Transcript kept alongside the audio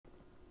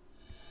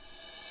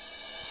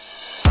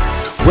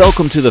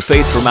Welcome to the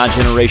Faith for My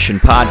Generation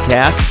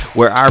podcast,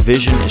 where our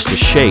vision is to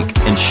shake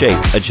and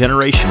shape a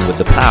generation with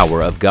the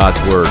power of God's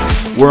Word.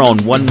 We're on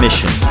one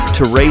mission,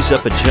 to raise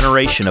up a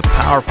generation of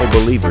powerful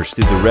believers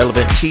through the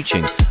relevant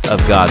teaching of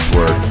God's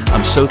Word.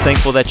 I'm so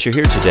thankful that you're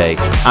here today.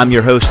 I'm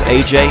your host,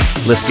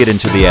 AJ. Let's get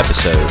into the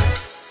episode.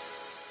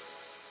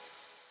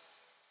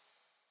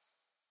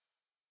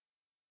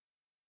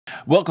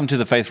 Welcome to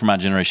the Faith for My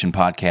Generation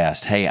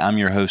podcast. Hey, I'm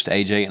your host,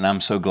 AJ, and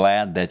I'm so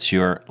glad that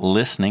you're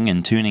listening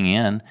and tuning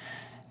in,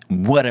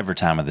 whatever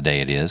time of the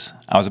day it is.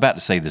 I was about to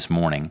say this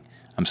morning.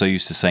 I'm so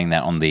used to saying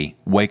that on the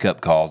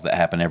wake-up calls that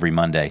happen every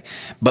Monday.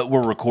 But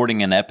we're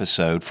recording an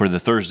episode for the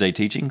Thursday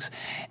teachings.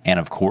 And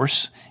of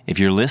course, if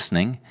you're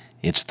listening,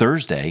 it's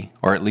Thursday,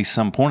 or at least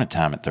some point of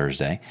time at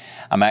Thursday.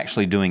 I'm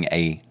actually doing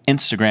a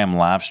Instagram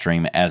live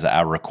stream as I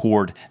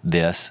record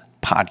this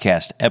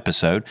podcast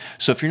episode.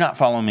 So if you're not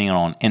following me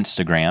on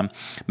Instagram,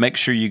 make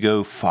sure you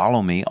go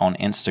follow me on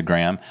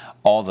Instagram.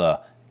 All the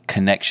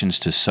connections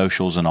to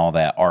socials and all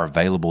that are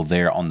available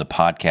there on the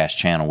podcast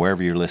channel,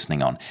 wherever you're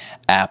listening on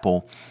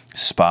Apple,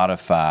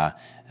 Spotify,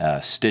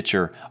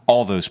 Stitcher,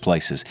 all those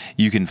places.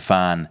 You can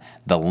find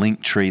the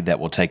link tree that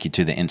will take you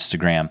to the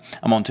Instagram.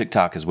 I'm on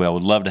TikTok as well.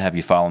 Would love to have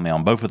you follow me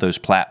on both of those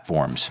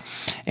platforms.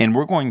 And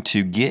we're going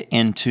to get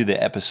into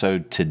the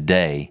episode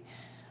today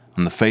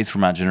on the Faith for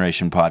My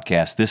Generation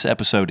podcast. This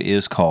episode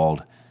is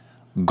called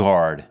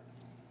Guard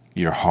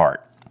Your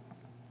Heart.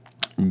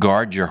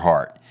 Guard your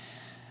heart.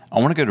 I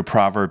want to go to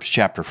Proverbs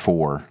chapter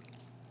 4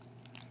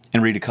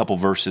 and read a couple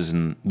verses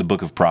in the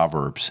book of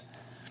Proverbs.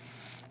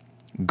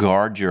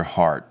 Guard your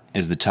heart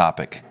is the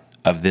topic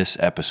of this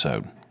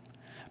episode.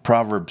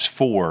 Proverbs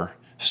 4,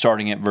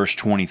 starting at verse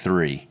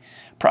 23.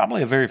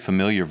 Probably a very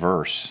familiar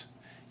verse.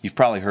 You've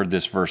probably heard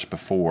this verse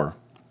before.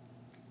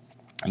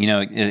 You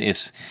know,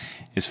 it's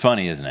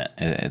funny, isn't it?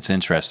 It's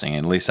interesting.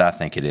 At least I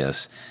think it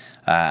is.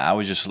 I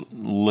was just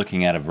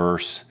looking at a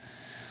verse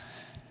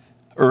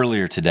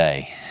earlier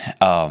today,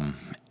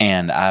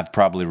 and I've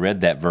probably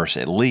read that verse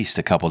at least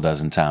a couple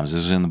dozen times.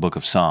 This is in the book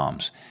of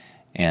Psalms.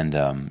 And,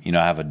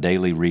 I have a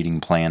daily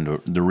reading plan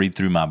to read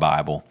through my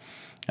Bible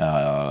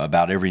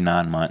about every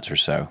 9 months or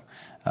so,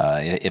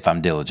 if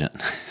I'm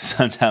diligent.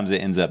 Sometimes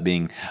it ends up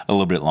being a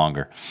little bit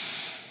longer.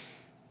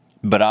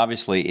 But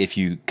obviously, if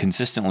you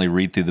consistently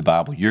read through the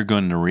Bible, you're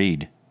going to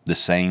read the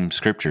same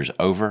scriptures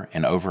over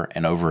and over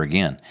and over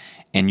again.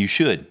 And you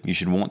should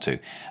want to.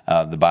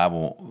 The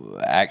Bible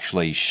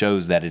actually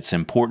shows that it's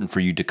important for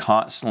you to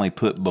constantly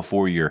put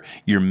before your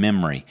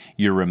memory,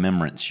 your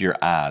remembrance, your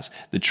eyes,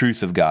 the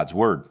truth of God's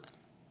Word.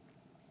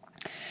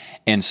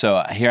 And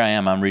so here I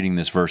am, I'm reading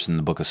this verse in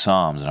the book of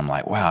Psalms, and I'm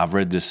like, wow, I've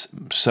read this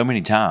so many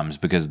times,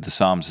 because the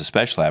Psalms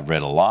especially I've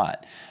read a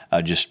lot.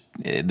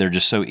 They're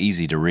just so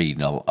easy to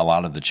read. A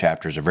lot of the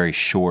chapters are very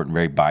short and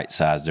very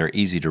bite-sized. They're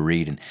easy to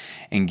read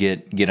and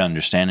get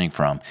understanding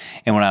from.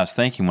 And when I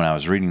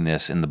was reading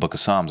this in the book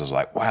of Psalms, I was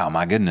like, wow,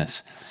 my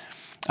goodness,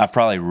 I've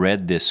probably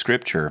read this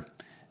scripture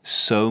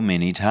so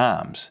many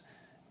times.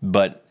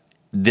 But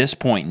this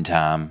point in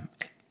time,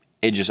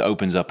 it just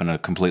opens up in a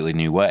completely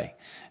new way.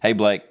 Hey,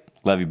 Blake,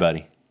 love you,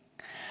 buddy.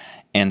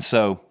 And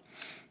so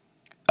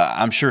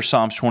I'm sure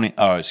Proverbs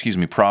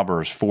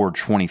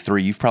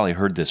 4:23, you've probably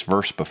heard this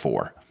verse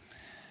before.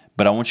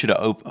 But I want you to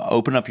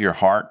open up your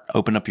heart,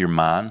 open up your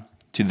mind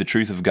to the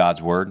truth of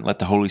God's Word. Let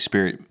the Holy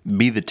Spirit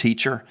be the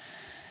teacher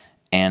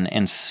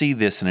and see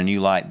this in a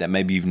new light that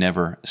maybe you've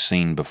never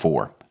seen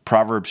before.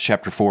 Proverbs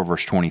chapter 4,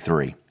 verse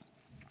 23.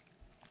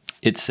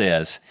 It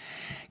says,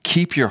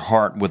 "Keep your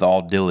heart with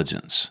all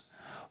diligence,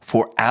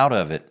 for out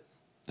of it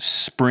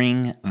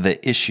spring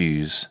the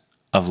issues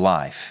of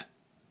life.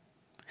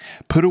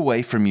 Put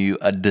away from you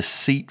a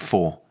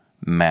deceitful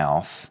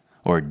mouth,"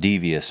 or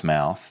devious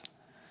mouth,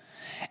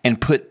 "and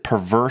put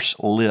perverse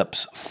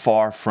lips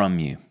far from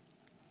you.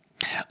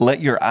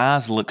 Let your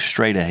eyes look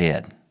straight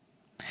ahead,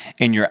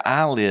 and your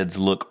eyelids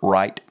look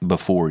right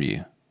before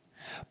you.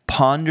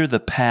 Ponder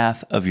the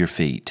path of your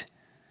feet,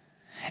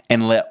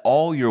 and let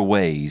all your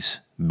ways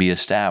be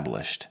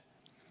established.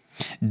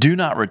 Do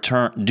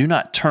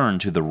not turn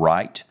to the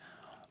right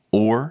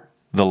or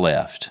the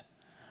left.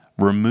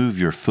 Remove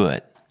your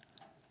foot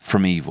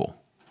from evil."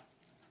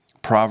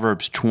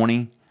 Proverbs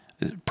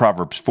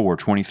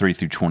 4:23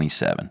 through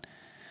 27.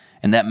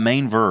 And that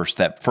main verse,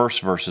 that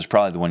first verse, is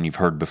probably the one you've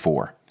heard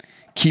before.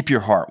 Keep your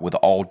heart with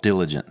all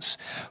diligence,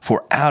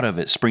 for out of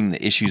it spring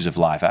the issues of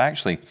life.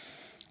 Let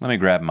me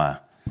grab my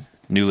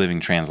New Living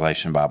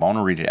Translation Bible. I want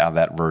to read it out of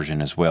that version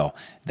as well.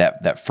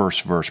 That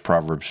first verse,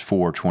 Proverbs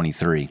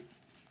 4:23.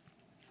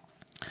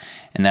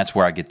 And that's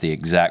where I get the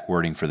exact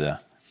wording for the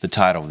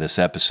title of this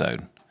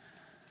episode.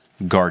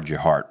 Guard your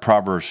heart.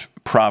 Proverbs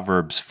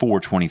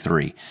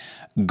 4:23.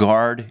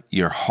 Guard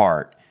your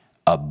heart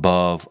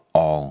above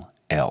all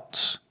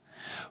else,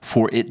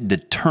 for it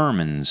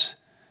determines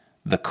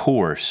the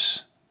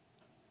course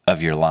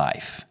of your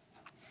life.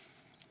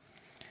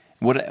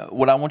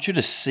 What I want you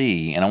to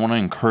see, and I want to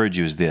encourage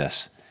you, is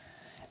this.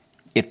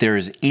 If there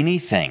is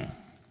anything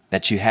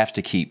that you have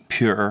to keep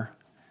pure,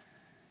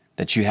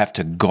 that you have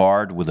to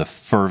guard with a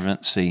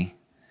fervency,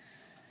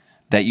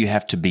 that you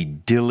have to be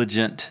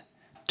diligent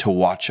to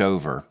watch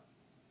over.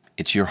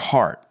 It's your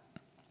heart.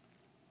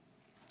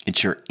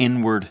 It's your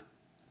inward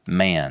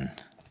man.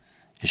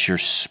 It's your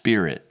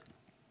spirit.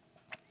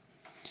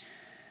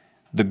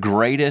 The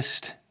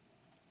greatest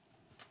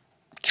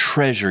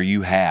treasure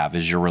you have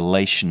is your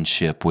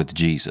relationship with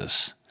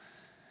Jesus.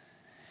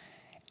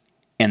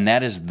 And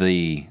that is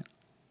the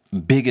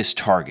biggest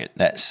target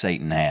that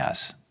Satan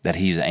has, that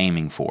he's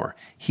aiming for.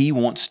 He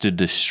wants to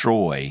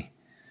destroy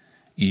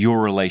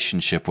your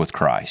relationship with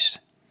Christ.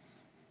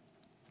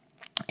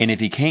 And if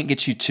he can't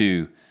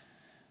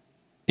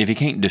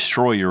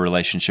destroy your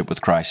relationship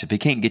with Christ, if he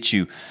can't get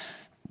you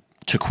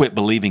to quit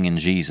believing in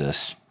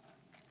Jesus,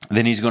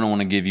 then he's going to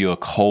want to give you a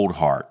cold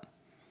heart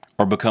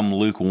or become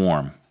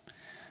lukewarm,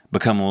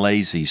 become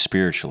lazy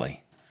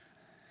spiritually.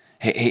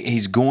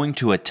 He's going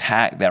to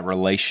attack that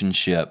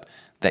relationship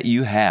that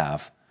you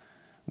have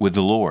with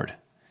the Lord.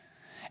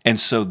 And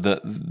so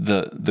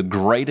the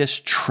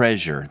greatest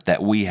treasure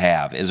that we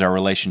have is our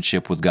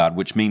relationship with God,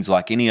 which means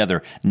like any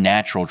other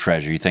natural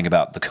treasure. You think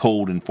about the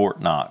gold in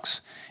Fort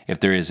Knox, if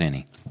there is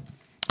any.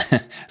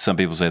 Some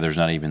people say there's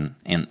not even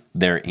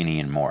there any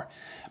anymore.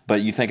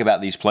 But you think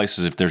about these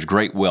places, if there's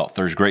great wealth,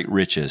 there's great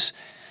riches.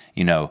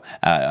 You know,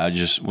 I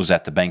just was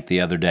at the bank the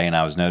other day and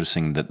I was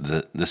noticing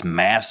that this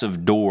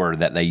massive door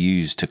that they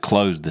use to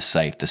close the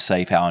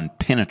safe, how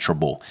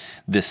impenetrable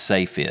this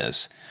safe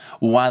is.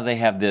 Why do they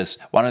have this?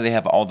 Why do they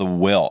have all the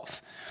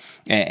wealth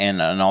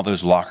and all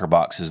those locker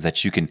boxes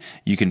that you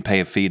can pay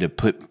a fee to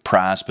put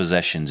prized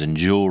possessions and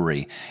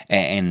jewelry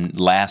and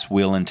last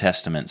will and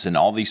testaments and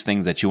all these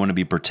things that you want to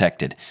be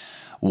protected?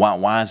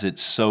 Why is it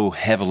so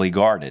heavily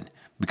guarded?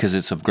 Because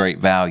it's of great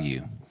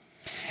value.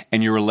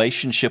 And your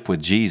relationship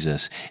with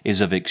Jesus is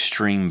of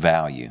extreme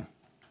value.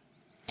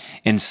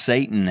 And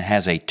Satan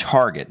has a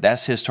target.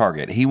 That's his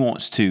target. He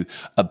wants to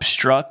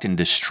obstruct and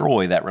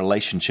destroy that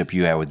relationship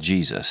you have with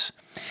Jesus.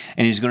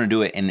 And he's going to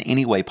do it in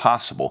any way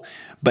possible.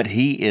 But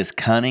he is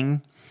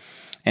cunning,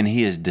 and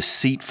he is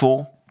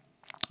deceitful,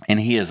 and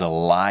he is a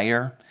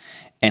liar,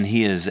 and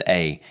he is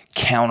a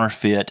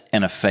counterfeit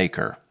and a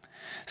faker.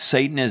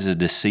 Satan is a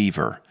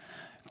deceiver.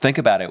 Think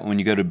about it when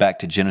you go back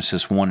to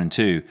Genesis 1 and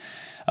 2.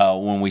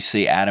 When we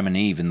see Adam and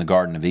Eve in the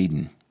Garden of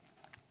Eden.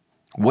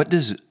 What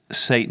does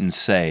Satan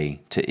say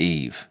to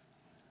Eve?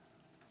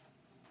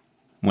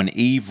 When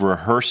Eve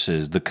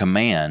rehearses the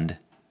command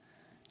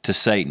to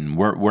Satan,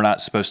 we're not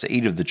supposed to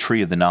eat of the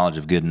tree of the knowledge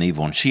of good and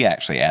evil, and she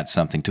actually adds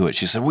something to it.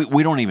 She said,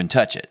 we don't even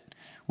touch it,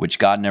 which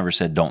God never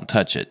said don't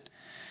touch it.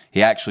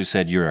 He actually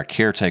said you're a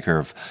caretaker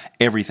of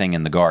everything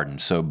in the garden.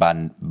 So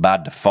by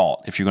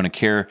default, if you're going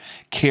to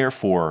care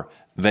for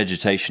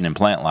vegetation and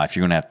plant life,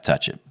 you're going to have to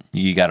touch it.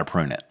 You got to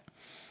prune it.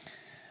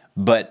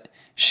 But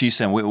she's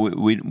saying,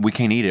 we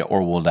can't eat it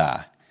or we'll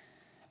die.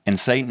 And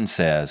Satan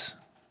says,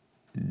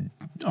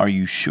 are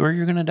you sure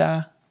you're going to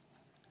die?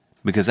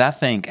 Because I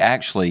think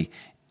actually,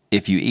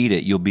 if you eat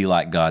it, you'll be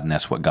like God, and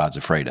that's what God's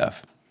afraid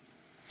of.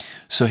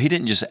 So he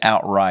didn't just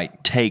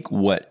outright take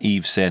what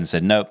Eve said and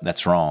said, nope,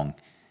 that's wrong.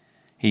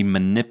 He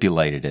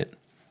manipulated it.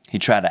 He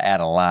tried to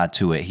add a lie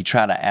to it. He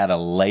tried to add a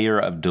layer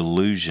of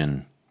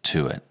delusion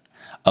to it,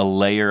 a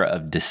layer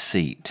of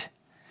deceit.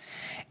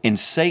 And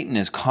Satan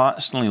is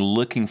constantly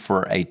looking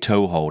for a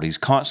toehold. He's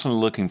constantly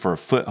looking for a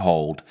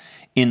foothold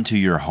into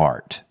your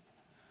heart.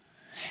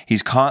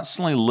 He's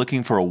constantly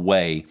looking for a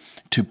way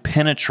to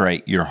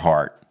penetrate your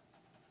heart,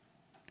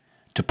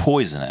 to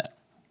poison it.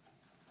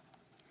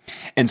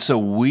 And so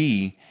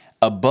we,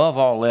 above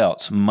all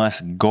else,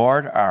 must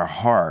guard our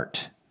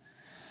heart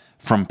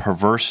from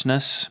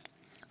perverseness,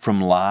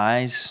 from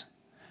lies,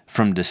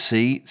 from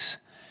deceits,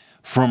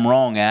 from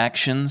wrong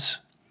actions,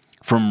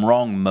 from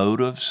wrong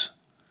motives,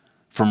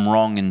 from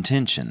wrong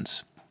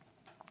intentions.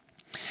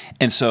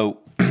 And so,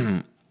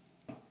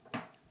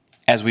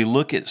 as we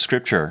look at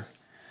Scripture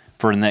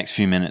for the next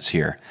few minutes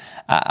here,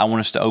 I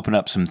want us to open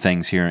up some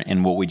things here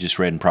in what we just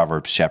read in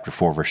Proverbs chapter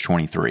 4, verse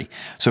 23.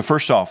 So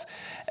first off,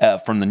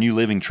 from the New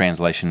Living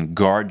Translation,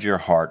 guard your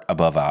heart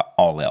above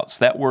all else.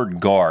 That word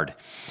guard,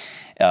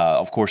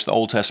 of course, the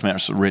Old Testament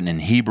was written in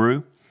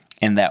Hebrew,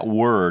 and that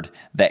word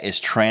that is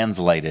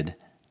translated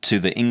to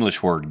the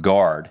English word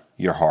guard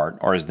your heart,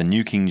 or as the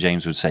New King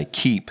James would say,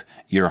 keep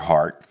your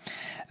heart.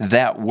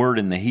 That word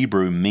in the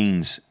Hebrew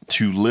means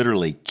to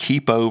literally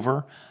keep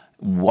over,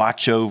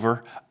 watch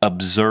over,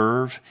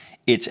 observe.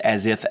 It's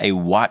as if a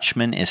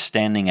watchman is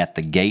standing at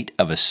the gate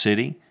of a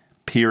city,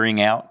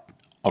 peering out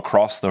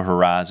across the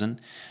horizon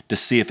to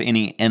see if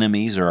any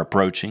enemies are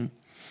approaching.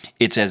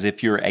 It's as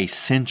if you're a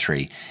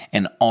sentry,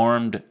 an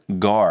armed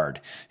guard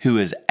who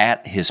is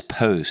at his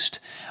post,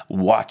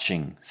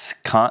 watching,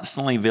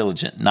 constantly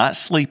vigilant, not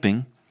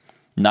sleeping,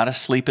 not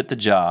asleep at the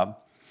job,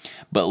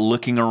 but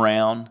looking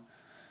around,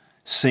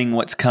 seeing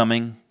what's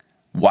coming,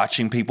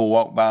 watching people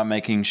walk by,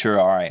 making sure,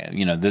 all right,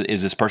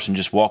 is this person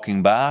just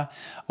walking by,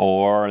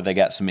 or they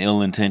got some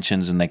ill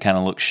intentions and they kind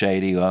of look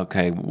shady?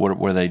 Okay,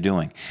 what are they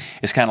doing?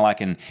 It's kind of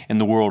like in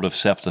the world of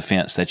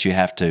self-defense that you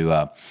have to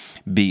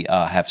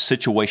have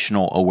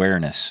situational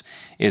awareness,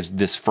 is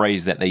this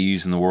phrase that they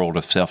use in the world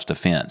of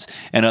self-defense.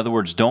 In other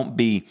words, don't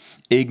be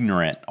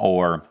ignorant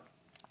or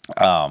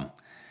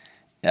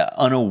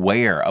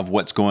unaware of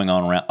what's going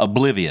on around.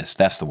 Oblivious,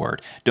 that's the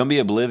word. Don't be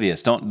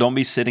oblivious. Don't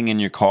be sitting in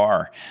your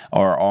car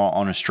or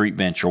on a street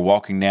bench or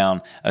walking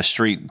down a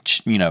street,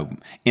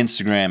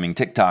 Instagramming,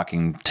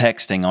 TikToking,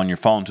 texting on your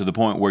phone to the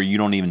point where you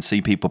don't even see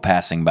people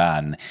passing by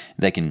and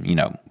they can,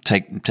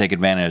 take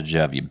advantage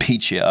of you,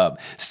 beat you up,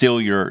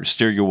 steal your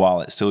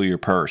wallet, steal your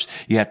purse.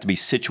 You have to be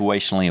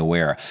situationally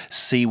aware.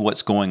 See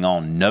what's going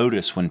on.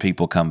 Notice when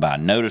people come by.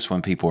 Notice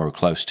when people are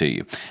close to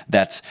you.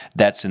 That's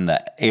in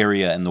the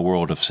area in the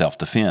world of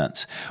self-defense.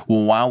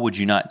 Well, why would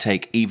you not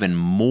take even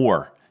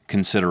more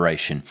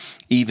consideration,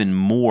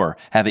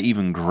 have an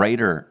even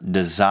greater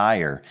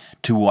desire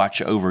to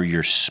watch over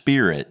your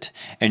spirit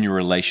and your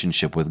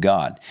relationship with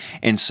God?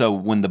 And so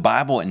when the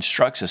Bible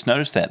instructs us,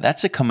 notice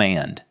that's a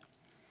command.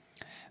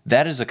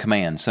 That is a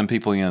command. Some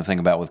people,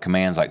 think about with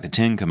commands like the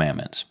 10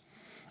 Commandments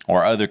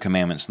or other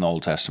commandments in the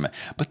Old Testament.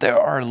 But there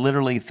are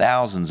literally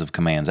thousands of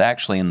commands.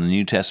 Actually, in the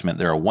New Testament,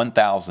 there are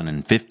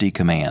 1,050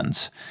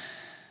 commands.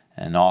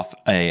 And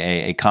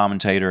a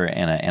commentator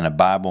and a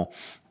Bible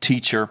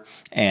teacher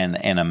and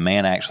a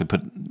man actually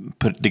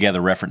put together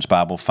a reference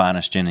Bible,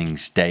 Finest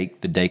Jennings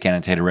Dake, the Dake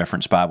Annotated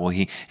Reference Bible.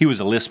 He was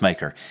a list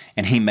maker,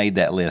 and he made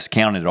that list,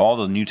 counted all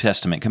the New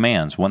Testament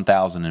commands,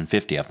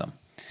 1,050 of them.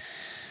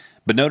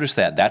 But notice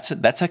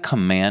that's a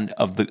command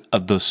of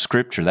the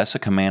Scripture. That's a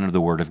command of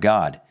the Word of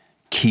God.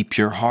 Keep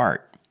your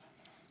heart.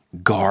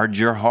 Guard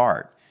your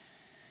heart.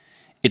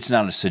 It's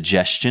not a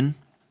suggestion.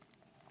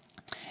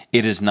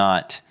 It is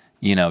not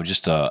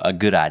just a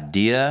good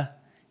idea.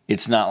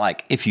 It's not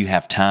like if you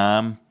have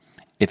time,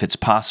 if it's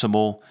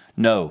possible.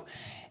 No,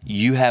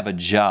 you have a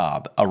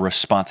job, a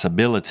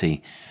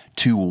responsibility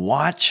to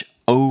watch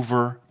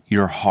over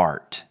your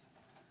heart.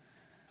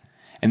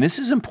 And this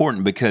is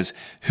important because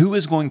who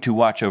is going to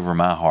watch over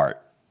my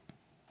heart?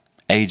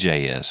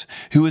 AJ is.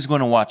 Who is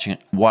going to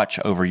watch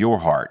over your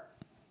heart?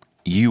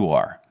 You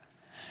are.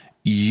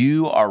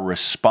 You are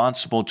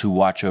responsible to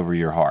watch over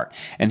your heart.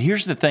 And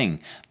here's the thing,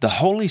 the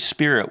Holy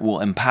Spirit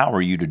will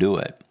empower you to do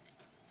it.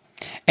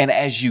 And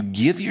as you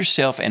give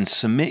yourself and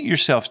submit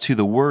yourself to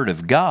the Word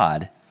of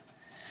God,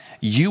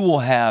 you will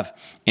have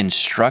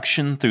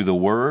instruction through the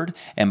Word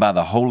and by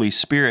the Holy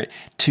Spirit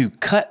to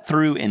cut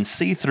through and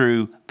see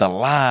through the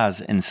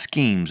lies and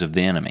schemes of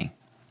the enemy.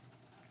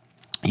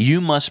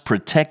 You must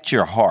protect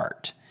your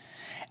heart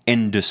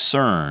and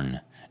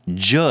discern,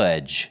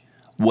 judge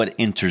what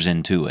enters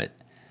into it.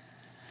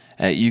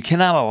 You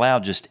cannot allow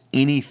just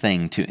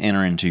anything to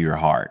enter into your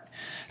heart.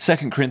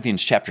 2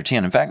 Corinthians chapter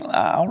 10, in fact,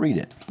 I'll read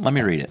it. Let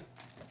me read it.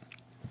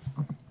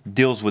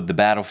 Deals with the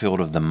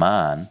battlefield of the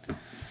mind,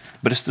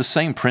 but it's the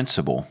same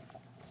principle.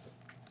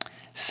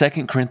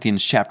 2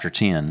 Corinthians chapter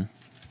 10,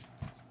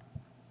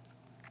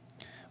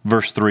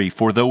 verse 3,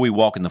 "For though we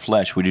walk in the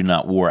flesh, we do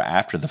not war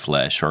after the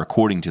flesh or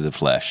according to the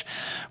flesh.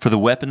 For the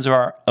weapons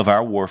of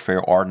our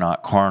warfare are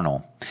not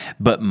carnal,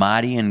 but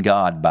mighty in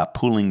God by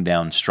pulling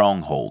down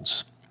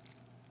strongholds,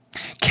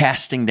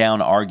 casting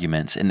down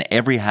arguments and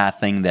every high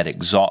thing that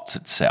exalts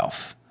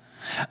itself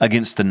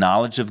against the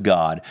knowledge of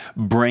God,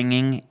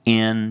 bringing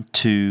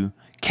into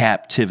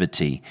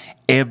captivity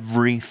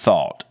every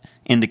thought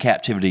into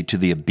captivity to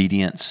the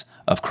obedience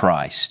of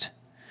Christ."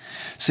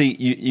 See,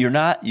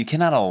 you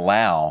cannot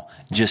allow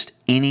just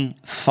any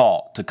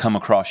thought to come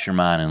across your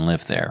mind and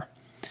live there.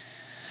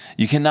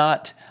 You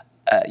cannot.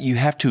 You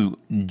have to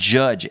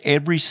judge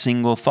every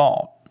single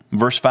thought.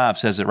 Verse 5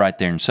 says it right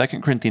there in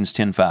 2 Corinthians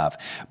 10:5,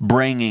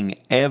 bringing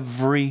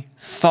every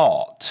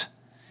thought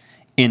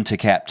into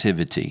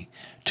captivity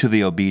to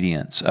the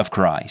obedience of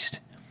Christ.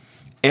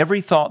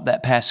 Every thought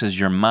that passes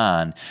your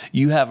mind,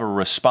 you have a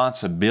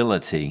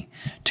responsibility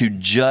to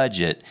judge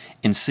it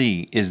and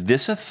see, is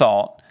this a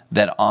thought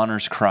that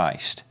honors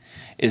Christ?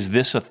 Is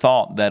this a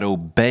thought that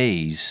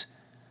obeys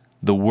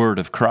the Word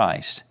of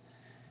Christ?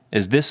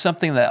 Is this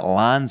something that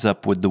lines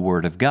up with the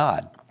Word of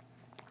God?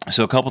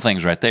 So a couple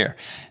things right there.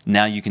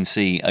 Now you can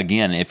see,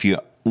 again, if you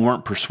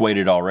weren't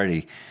persuaded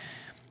already,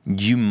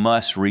 you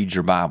must read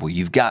your Bible.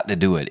 You've got to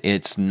do it.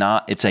 It's a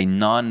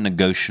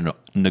non-negotiable.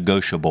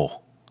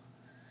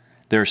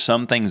 There are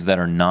some things that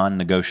are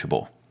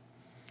non-negotiable.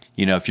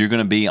 If you're going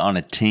to be on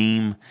a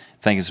team,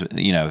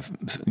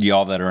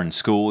 y'all that are in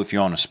school, if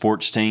you're on a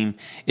sports team,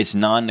 it's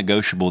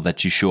non-negotiable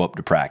that you show up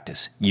to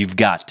practice. You've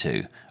got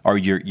to, or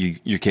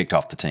you're kicked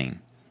off the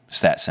team.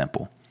 It's that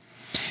simple.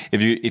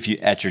 If you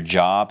at your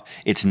job,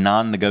 it's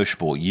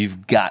non-negotiable.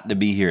 You've got to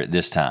be here at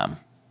this time.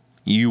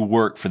 You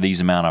work for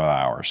these amount of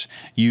hours.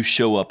 You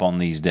show up on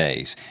these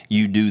days.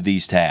 You do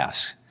these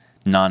tasks.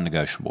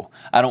 Non-negotiable.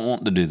 I don't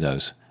want to do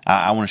those.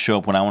 I want to show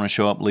up when I want to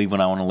show up, leave when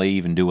I want to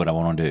leave, and do what I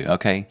want to do.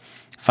 Okay?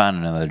 Find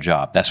another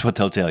job. That's what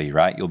they'll tell you,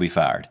 right? You'll be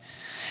fired.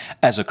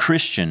 As a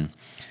Christian,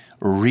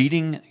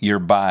 reading your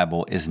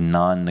Bible is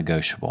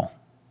non-negotiable.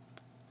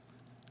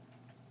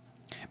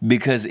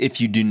 Because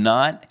if you do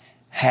not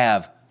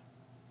have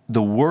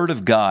the Word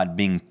of God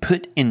being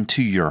put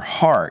into your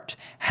heart,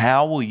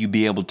 how will you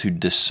be able to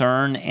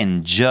discern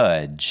and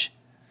judge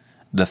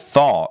the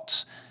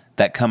thoughts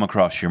that come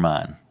across your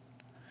mind?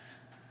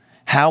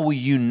 How will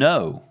you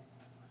know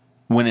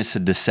when it's a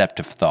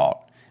deceptive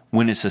thought,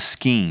 when it's a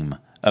scheme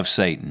of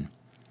Satan,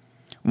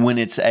 when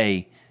it's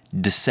a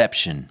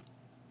deception?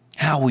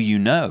 How will you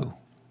know?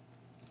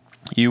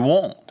 You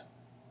won't.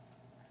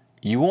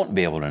 You won't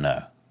be able to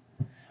know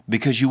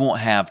because you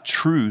won't have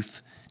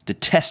truth to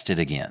test it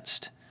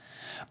against.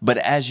 But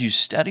as you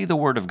study the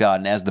Word of God,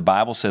 and as the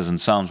Bible says in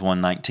Psalms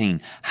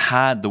 119,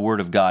 hide the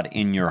Word of God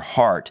in your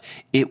heart,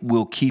 it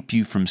will keep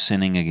you from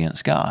sinning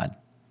against God.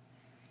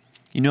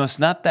 You know, it's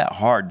not that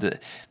hard.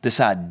 This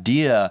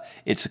idea,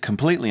 it's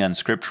completely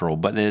unscriptural,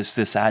 but there's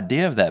this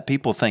idea of that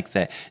people think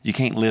that you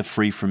can't live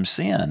free from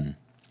sin.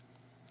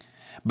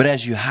 But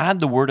as you hide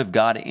the Word of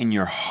God in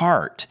your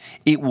heart,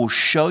 it will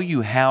show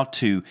you how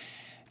to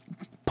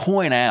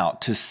point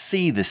out, to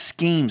see the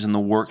schemes and the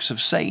works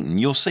of Satan.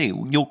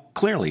 You'll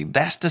clearly,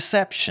 that's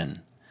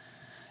deception.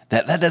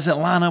 That doesn't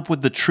line up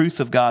with the truth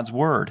of God's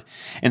Word.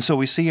 And so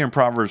we see here in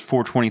Proverbs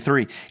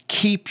 4:23,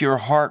 keep your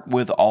heart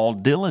with all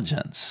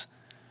diligence.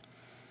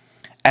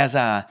 As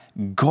I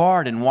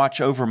guard and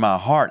watch over my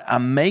heart,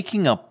 I'm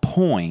making a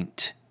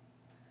point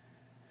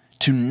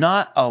to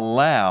not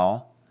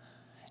allow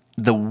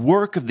the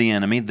work of the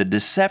enemy, the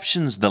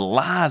deceptions, the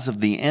lies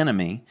of the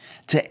enemy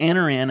to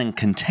enter in and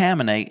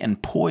contaminate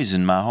and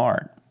poison my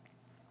heart.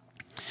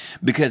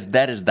 Because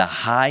that is the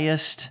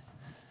highest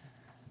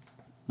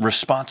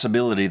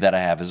responsibility that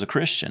I have as a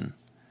Christian.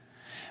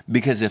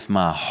 Because if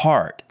my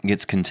heart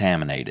gets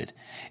contaminated,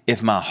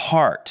 if my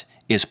heart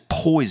is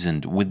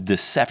poisoned with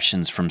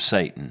deceptions from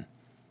Satan,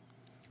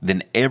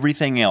 then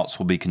everything else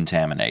will be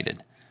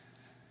contaminated.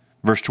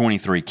 Verse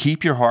 23,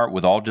 keep your heart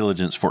with all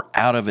diligence, for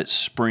out of it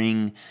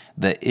spring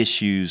the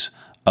issues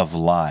of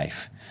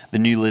life. The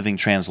New Living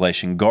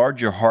Translation,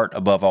 guard your heart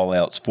above all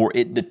else, for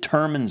it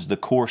determines the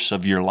course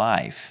of your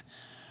life.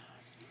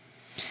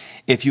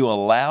 If you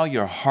allow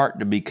your heart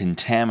to be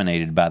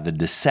contaminated by the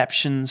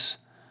deceptions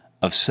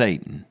of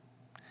Satan,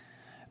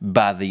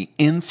 by the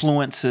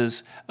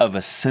influences of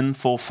a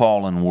sinful,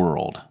 fallen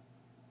world,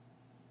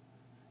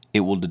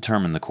 it will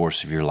determine the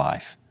course of your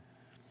life.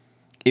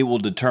 It will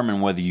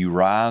determine whether you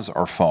rise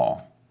or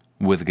fall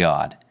with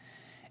God.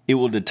 It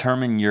will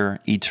determine your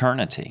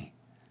eternity,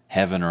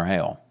 heaven or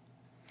hell.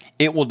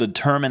 It will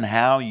determine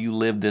how you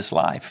live this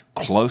life,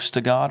 close to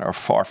God or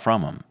far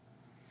from Him.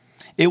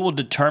 It will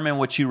determine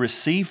what you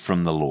receive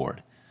from the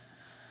Lord.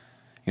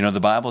 You know, the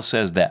Bible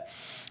says that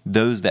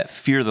those that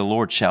fear the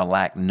Lord shall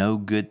lack no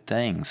good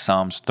thing,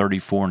 Psalms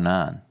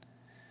 34:9.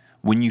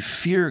 When you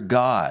fear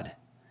God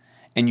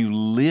and you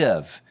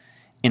live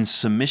in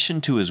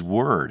submission to His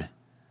Word,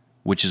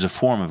 which is a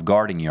form of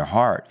guarding your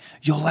heart,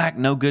 you'll lack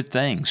no good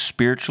thing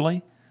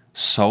spiritually,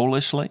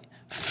 soulishly,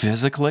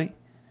 physically,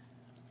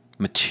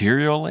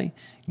 materially.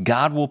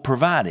 God will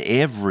provide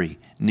every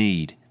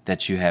need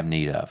that you have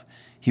need of.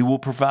 He will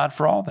provide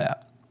for all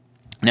that.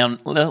 Now,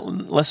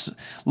 let's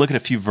look at a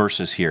few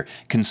verses here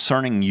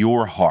concerning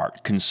your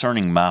heart,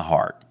 concerning my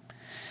heart.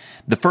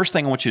 The first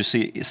thing I want you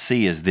to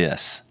see is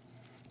this.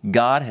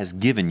 God has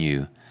given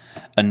you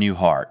a new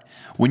heart.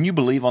 When you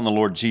believe on the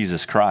Lord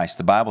Jesus Christ,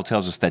 the Bible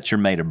tells us that you're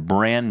made a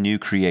brand new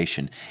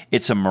creation.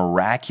 It's a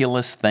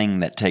miraculous thing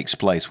that takes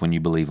place when you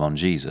believe on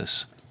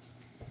Jesus.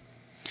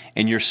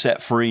 And you're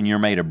set free and you're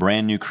made a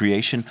brand new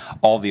creation.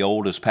 All the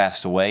old has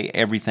passed away.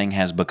 Everything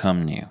has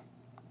become new.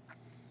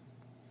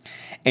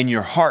 And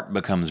your heart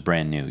becomes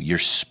brand new, your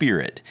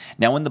spirit.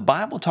 Now, when the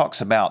Bible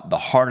talks about the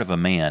heart of a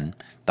man,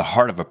 the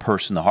heart of a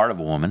person, the heart of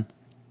a woman,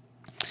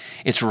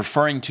 it's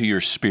referring to your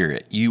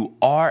spirit. You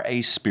are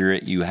a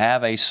spirit, you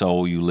have a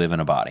soul, you live in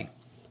a body.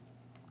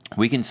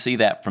 We can see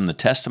that from the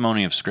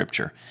testimony of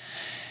Scripture.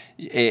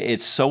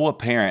 It's so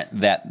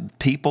apparent that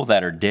people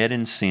that are dead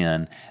in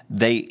sin,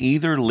 they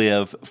either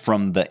live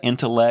from the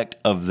intellect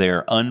of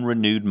their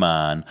unrenewed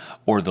mind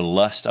or the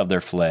lust of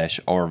their flesh,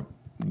 or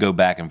go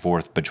back and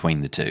forth between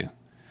the two.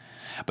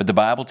 But the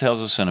Bible tells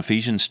us in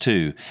Ephesians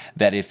 2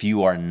 that if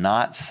you are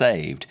not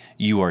saved,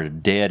 you are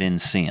dead in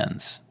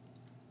sins.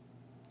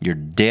 You're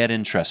dead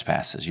in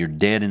trespasses. You're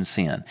dead in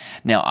sin.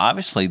 Now,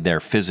 obviously, they're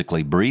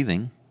physically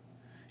breathing.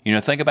 You know,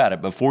 think about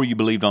it. Before you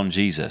believed on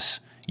Jesus,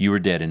 you were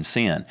dead in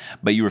sin,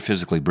 but you were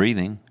physically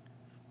breathing,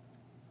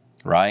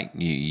 right?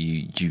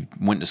 You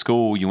went to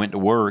school. You went to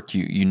work.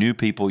 You knew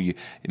people.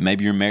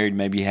 Maybe you're married.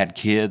 Maybe you had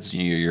kids.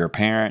 You're a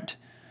parent.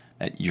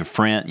 Your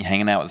friend, you're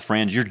hanging out with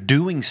friends. You're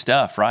doing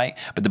stuff, right?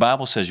 But the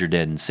Bible says you're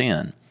dead in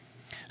sin.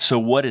 So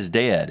what is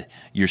dead?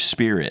 Your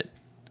spirit.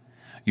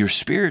 Your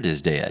spirit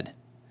is dead.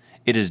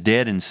 It is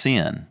dead in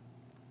sin.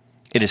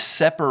 It is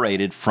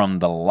separated from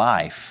the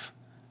life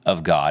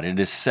of God. It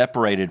is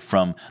separated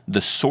from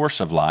the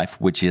source of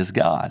life, which is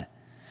God.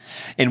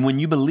 And when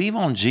you believe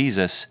on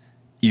Jesus,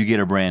 you get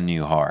a brand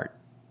new heart.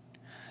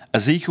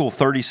 Ezekiel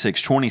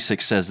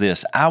 36:26 says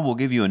this, I will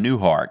give you a new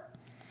heart,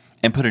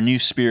 and put a new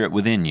spirit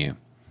within you.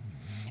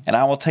 And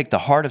I will take the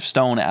heart of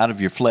stone out of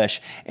your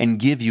flesh and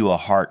give you a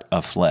heart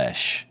of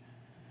flesh.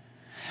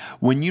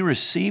 When you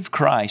receive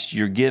Christ,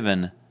 you're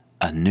given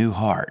a new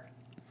heart,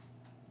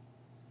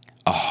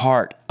 a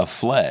heart of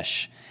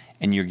flesh,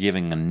 and you're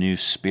giving a new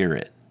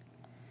spirit.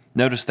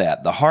 Notice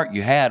that. The heart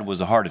you had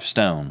was a heart of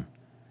stone.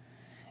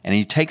 And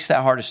he takes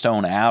that heart of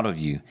stone out of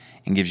you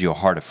and gives you a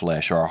heart of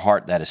flesh, or a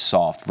heart that is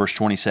soft. Verse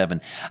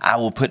 27, I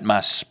will put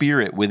my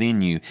spirit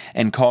within you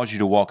and cause you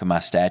to walk in my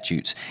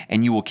statutes,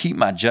 and you will keep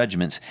my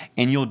judgments,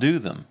 and you'll do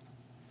them.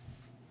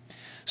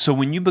 So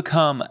when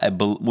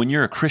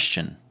you're a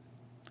Christian,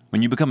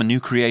 when you become a new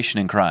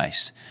creation in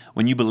Christ,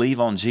 when you believe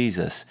on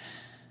Jesus,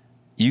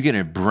 you get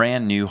a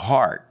brand new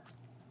heart,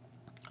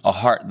 a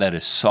heart that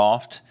is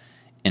soft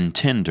and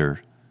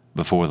tender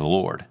before the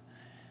Lord.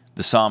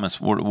 The psalmist,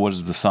 what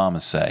does the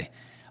psalmist say?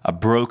 A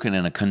broken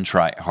and a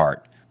contrite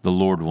heart, the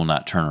Lord will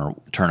not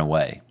turn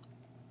away.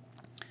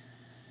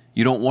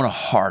 You don't want a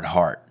hard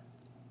heart.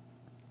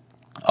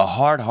 A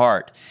hard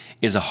heart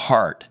is a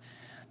heart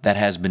that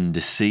has been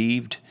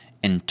deceived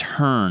and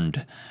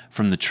turned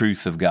from the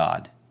truth of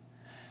God.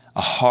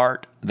 A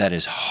heart that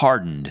is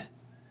hardened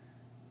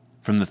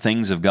from the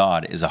things of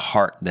God is a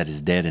heart that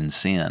is dead in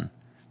sin,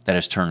 that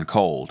has turned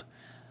cold.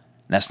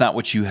 That's not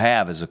what you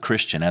have as a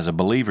Christian. As a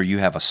believer, you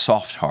have a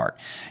soft heart.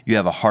 You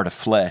have a heart of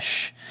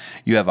flesh.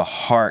 You have a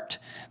heart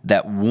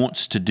that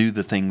wants to do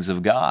the things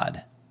of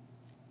God.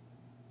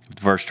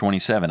 Verse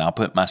 27, I'll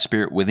put my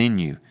spirit within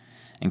you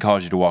and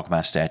cause you to walk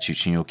my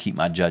statutes, and you'll keep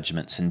my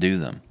judgments and do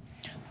them.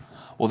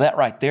 Well, that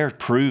right there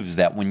proves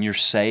that when you're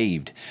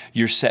saved,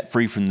 you're set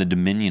free from the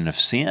dominion of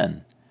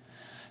sin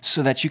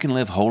so that you can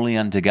live holy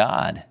unto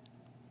God.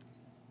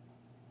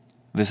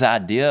 This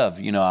idea of,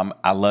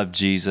 I love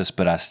Jesus,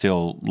 but I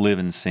still live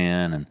in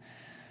sin, and,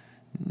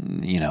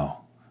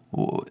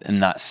 I'm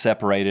not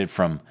separated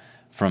from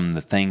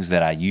the things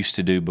that I used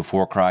to do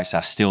before Christ. I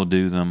still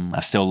do them.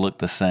 I still look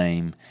the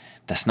same.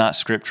 That's not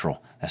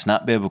scriptural. That's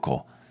not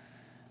biblical.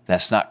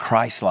 That's not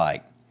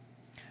Christ-like.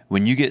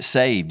 When you get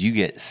saved, you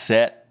get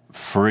set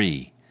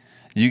free.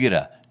 You get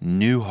a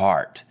new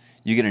heart.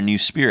 You get a new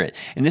spirit.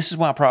 And this is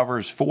why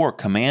Proverbs 4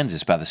 commands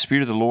us by the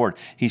Spirit of the Lord.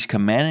 He's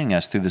commanding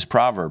us through this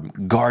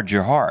proverb, guard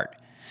your heart.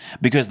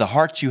 Because the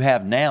heart you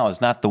have now is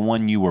not the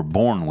one you were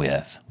born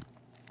with.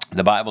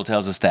 The Bible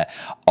tells us that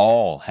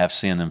all have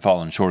sinned and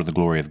fallen short of the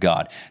glory of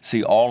God.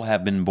 See, all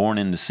have been born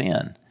into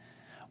sin.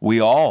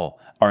 We all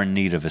are in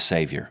need of a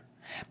Savior.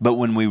 But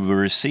when we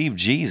receive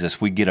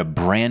Jesus, we get a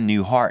brand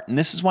new heart. And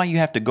this is why you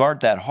have to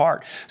guard that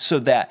heart, so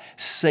that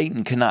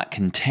Satan cannot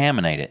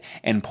contaminate it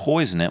and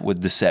poison it with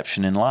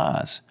deception and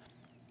lies.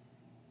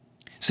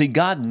 See,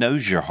 God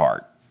knows your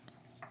heart.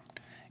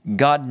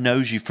 God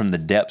knows you from the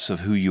depths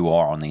of who you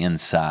are on the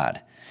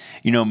inside.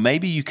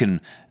 Maybe you can,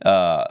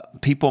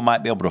 people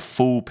might be able to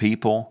fool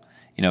people.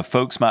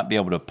 Folks might be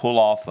able to pull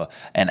off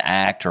an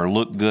act or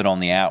look good on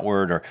the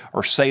outward,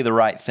 or say the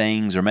right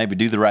things, or maybe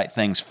do the right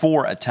things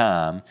for a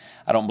time.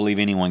 I don't believe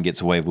anyone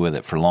gets away with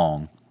it for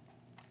long.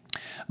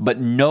 But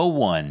no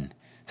one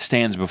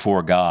stands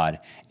before God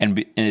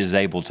and is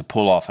able to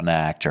pull off an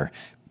act or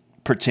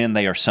pretend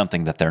they are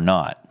something that they're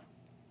not.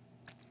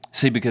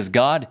 See, because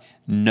God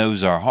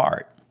knows our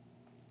heart.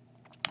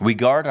 We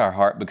guard our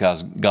heart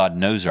because God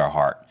knows our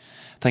heart.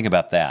 Think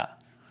about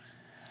that.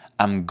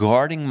 I'm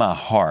guarding my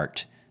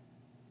heart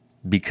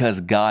because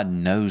God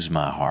knows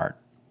my heart.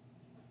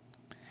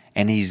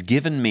 And He's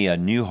given me a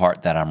new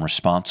heart that I'm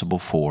responsible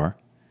for.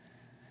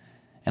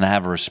 And I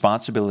have a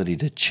responsibility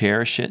to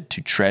cherish it,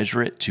 to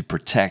treasure it, to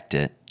protect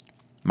it,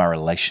 my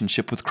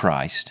relationship with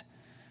Christ.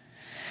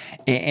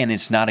 And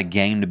it's not a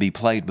game to be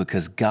played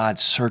because God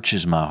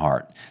searches my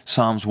heart.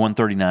 Psalms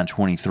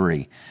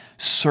 139:23.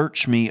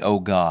 Search me, O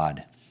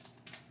God,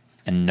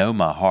 and know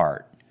my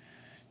heart.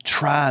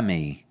 Try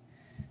me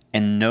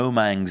and know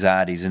my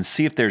anxieties, and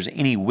see if there's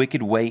any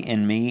wicked way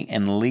in me,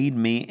 and lead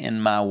me in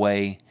my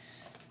way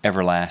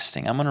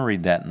everlasting. I'm going to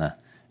read that in the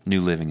New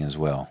Living as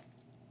well.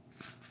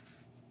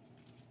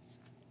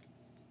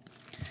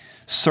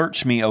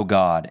 Search me, O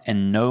God,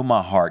 and know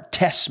my heart.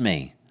 Test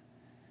me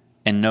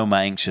and know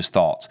my anxious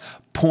thoughts.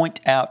 Point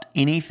out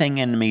anything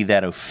in me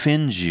that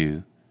offends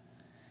you,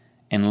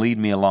 and lead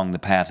me along the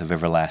path of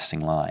everlasting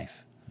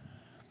life.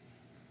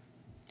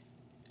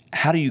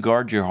 How do you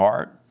guard your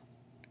heart?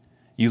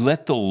 You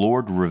let the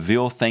Lord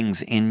reveal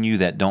things in you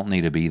that don't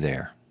need to be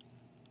there.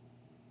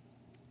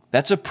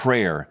 That's a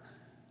prayer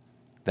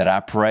that I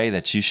pray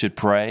that you should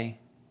pray.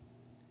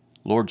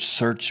 Lord,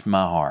 search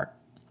my heart.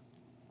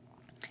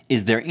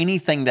 Is there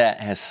anything that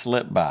has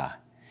slipped by?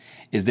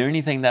 Is there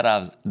anything that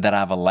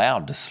I've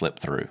allowed to slip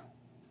through?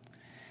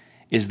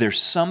 Is there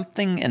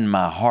something in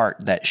my heart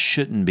that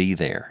shouldn't be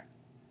there?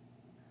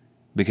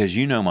 Because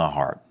you know my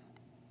heart.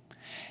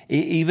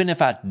 Even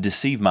if I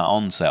deceive my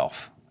own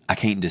self, I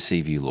can't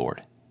deceive you,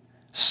 Lord.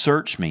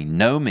 Search me,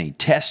 know me,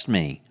 test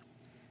me.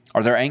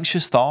 Are there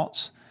anxious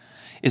thoughts?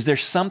 Is there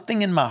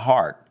something in my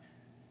heart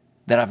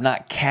that I've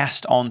not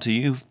cast onto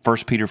you?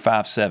 1 Peter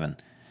 5:7.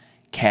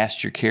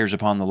 Cast your cares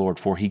upon the Lord,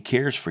 for He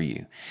cares for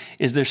you.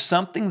 Is there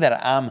something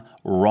that I'm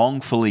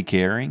wrongfully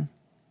carrying?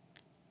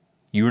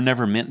 You were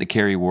never meant to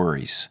carry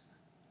worries.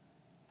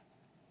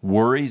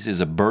 Worries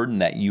is a burden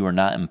that you are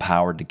not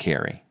empowered to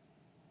carry.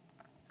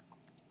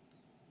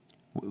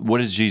 What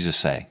does Jesus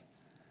say?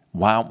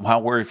 Why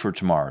worry for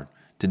tomorrow?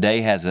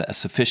 Today has a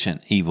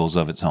sufficient evils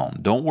of its own.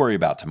 Don't worry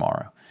about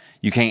tomorrow.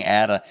 You can't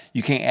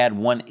add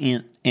 1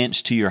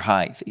 inch to your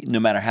height, no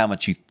matter how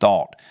much you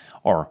thought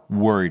or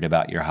worried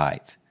about your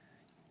height.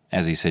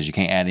 As He says, you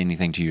can't add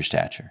anything to your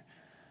stature.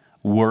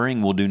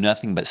 Worrying will do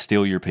nothing but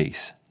steal your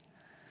peace.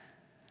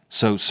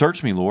 So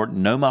search me, Lord,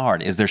 know my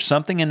heart. Is there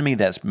something in me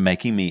that's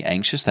making me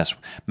anxious, that's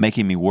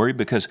making me worried?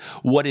 Because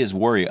what is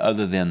worry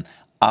other than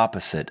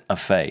opposite of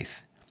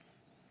faith?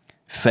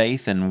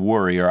 Faith and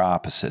worry are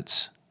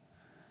opposites.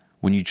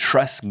 When you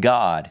trust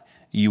God,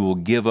 you will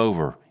give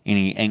over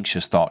any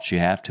anxious thoughts you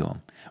have to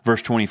Him.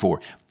 Verse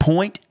 24,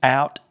 point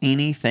out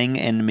anything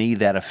in me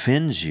that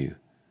offends you.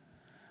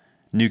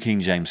 New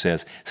King James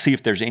says, see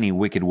if there's any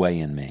wicked way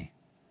in me.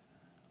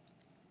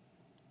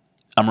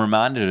 I'm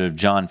reminded of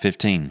John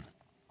 15,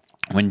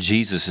 when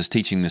Jesus is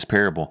teaching this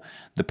parable,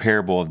 the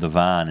parable of the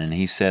vine, and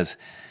He says,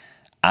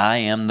 I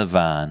am the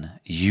vine,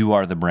 you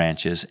are the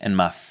branches, and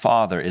my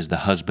Father is the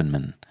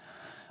husbandman,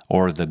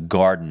 or the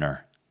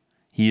gardener.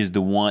 He is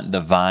the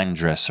vine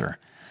dresser.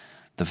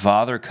 The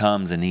Father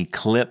comes and He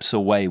clips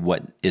away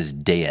what is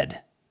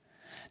dead.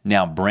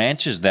 Now,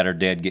 branches that are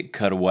dead get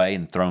cut away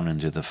and thrown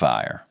into the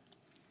fire.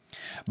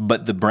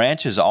 But the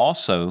branches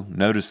also,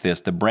 notice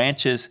this, the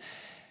branches,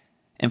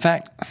 in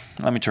fact,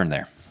 let me turn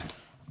there.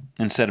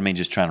 Instead of me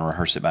just trying to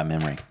rehearse it by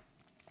memory.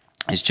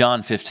 It's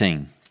John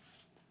 15.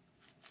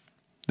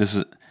 This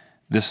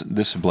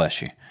will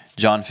bless you.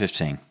 John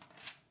 15.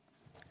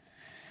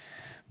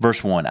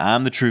 Verse 1, I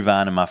am the true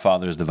vine and my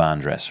Father is the vine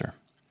dresser.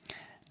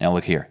 Now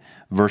look here.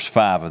 Verse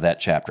 5 of that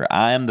chapter.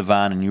 I am the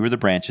vine and you are the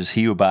branches.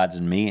 He who abides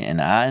in me and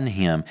I in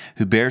him,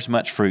 who bears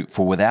much fruit.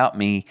 For without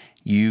me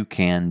you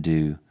can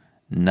do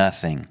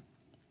nothing.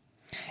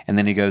 And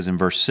then he goes in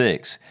verse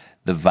 6.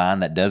 The vine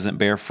that doesn't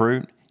bear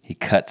fruit, He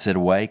cuts it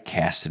away,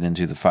 casts it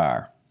into the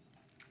fire.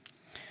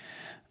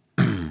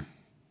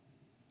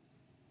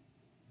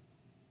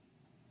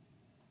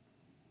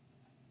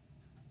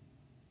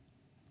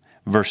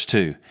 Verse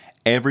 2,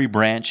 every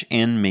branch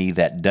in me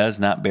that does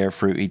not bear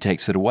fruit, He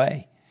takes it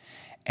away.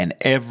 And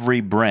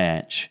every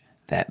branch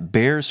that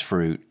bears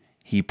fruit,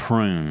 He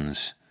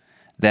prunes,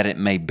 that it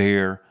may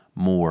bear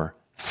more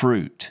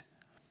fruit.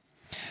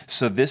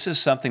 So this is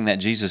something that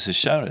Jesus has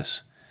shown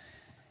us.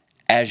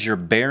 As you're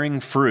bearing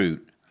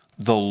fruit,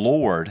 the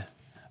Lord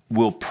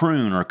will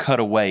prune or cut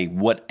away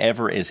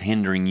whatever is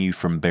hindering you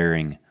from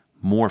bearing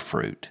more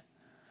fruit.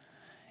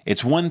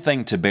 It's one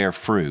thing to bear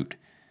fruit.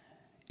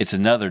 It's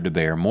another to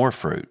bear more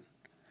fruit.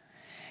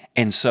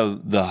 And so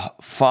the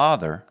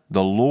Father,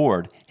 the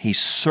Lord, He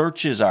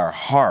searches our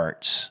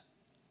hearts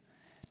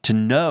to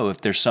know if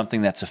there's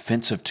something that's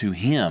offensive to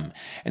Him.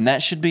 And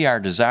that should be our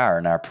desire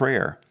and our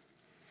prayer.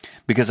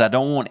 Because I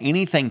don't want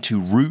anything to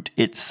root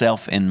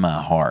itself in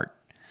my heart.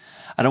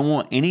 I don't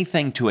want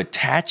anything to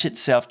attach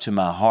itself to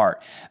my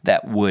heart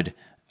that would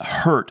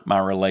hurt my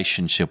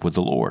relationship with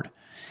the Lord.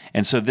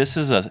 And so this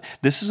is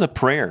a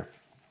prayer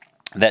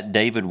that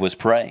David was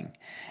praying.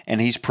 And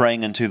he's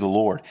praying unto the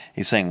Lord.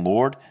 He's saying,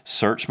 Lord,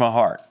 search my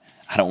heart.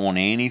 I don't want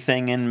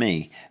anything in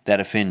me that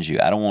offends you.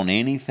 I don't want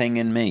anything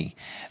in me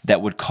that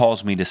would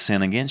cause me to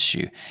sin against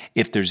you.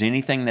 If there's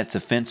anything that's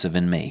offensive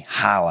in me,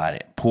 highlight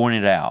it, point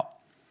it out.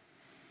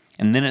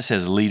 And then it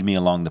says, lead me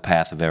along the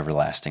path of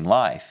everlasting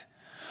life.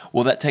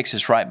 Well, that takes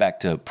us right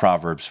back to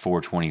Proverbs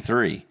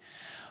 4:23.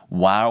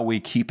 Why are we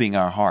keeping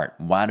our heart?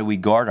 Why do we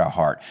guard our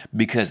heart?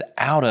 Because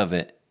out of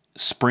it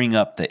spring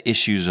up the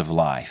issues of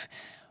life,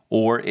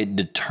 or it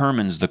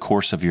determines the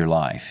course of your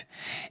life.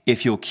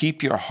 If you'll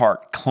keep your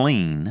heart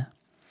clean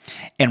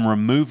and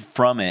remove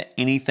from it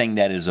anything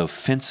that is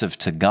offensive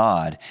to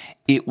God,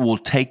 it will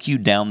take you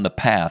down the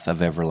path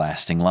of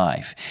everlasting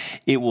life.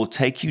 It will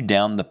take you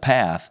down the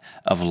path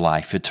of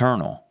life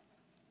eternal.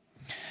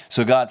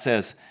 So God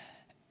says,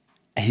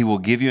 He will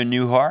give you a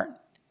new heart.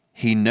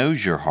 He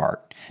knows your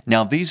heart.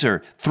 Now, these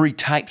are 3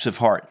 types of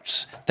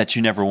hearts that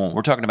you never want.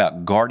 We're talking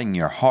about guarding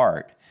your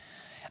heart.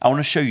 I want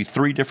to show you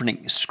 3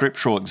 different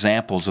scriptural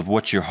examples of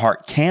what your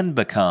heart can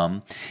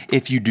become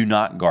if you do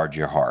not guard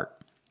your heart.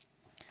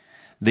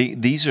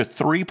 These are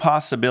 3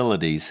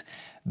 possibilities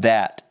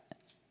that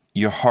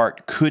your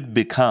heart could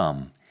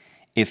become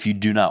if you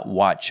do not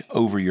watch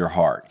over your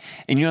heart.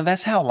 And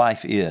that's how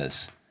life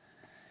is.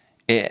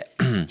 It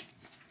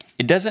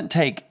doesn't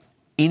take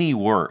any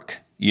work.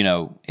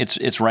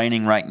 It's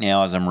raining right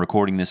now as I'm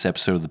recording this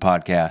episode of the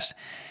podcast.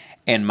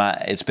 And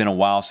it's been a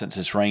while since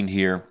it's rained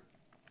here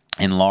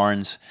in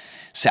Lawrence,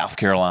 South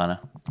Carolina,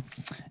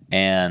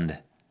 and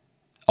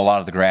a lot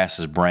of the grass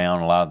is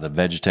brown, a lot of the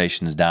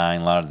vegetation is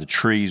dying, a lot of the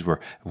trees were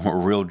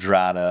real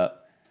dried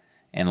up,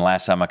 and the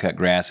last time I cut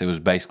grass, it was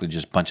basically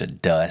just a bunch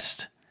of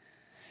dust.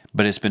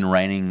 But it's been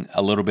raining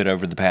a little bit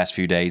over the past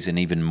few days, and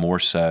even more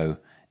so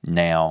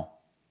now.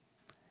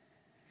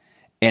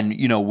 And,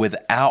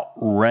 without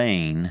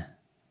rain,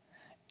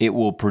 it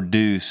will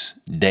produce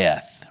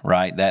death,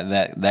 right?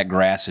 That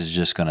grass is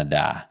just going to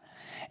die.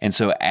 And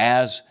so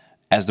as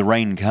the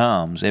rain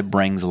comes, it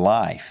brings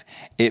life.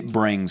 It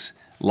brings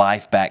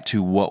life back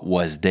to what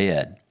was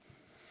dead.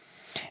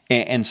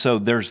 And so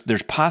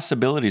there's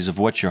possibilities of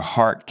what your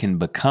heart can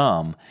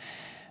become,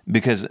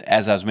 because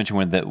as I was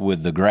mentioning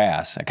with the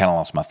grass, I kind of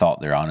lost my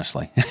thought there,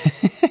 honestly.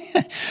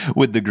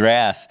 With the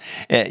grass,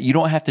 you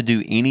don't have to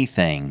do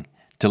anything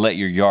to let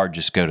your yard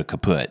just go to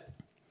kaput,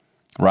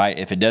 right?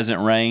 If it doesn't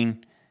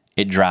rain,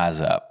 it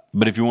dries up.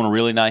 But if you want a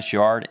really nice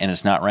yard and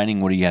it's not raining,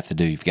 what do you have to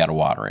do? You've got to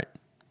water it.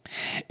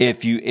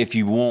 If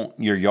you want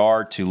your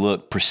yard to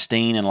look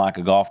pristine and like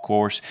a golf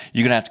course,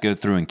 you're going to have to go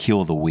through and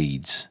kill the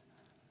weeds.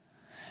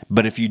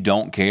 But if you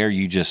don't care,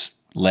 you just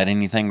let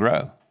anything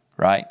grow,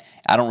 right?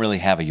 I don't really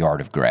have a yard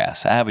of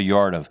grass. I have a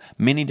yard of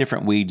many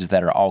different weeds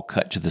that are all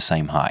cut to the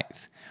same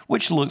height,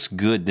 which looks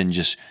good than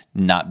just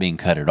not being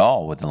cut at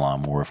all with the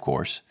lawnmower, of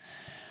course.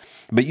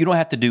 But you don't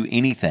have to do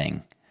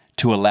anything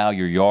to allow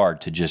your yard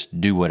to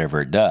just do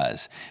whatever it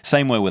does.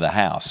 Same way with a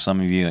house.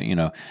 Some of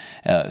you,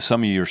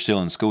 some of you are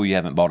still in school, you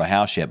haven't bought a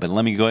house yet, but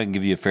let me go ahead and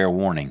give you a fair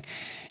warning.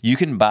 You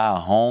can buy a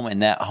home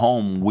and that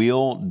home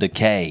will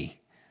decay.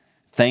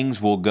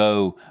 Things will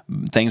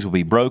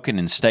be broken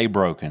and stay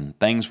broken.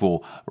 Things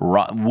will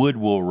rot, wood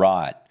will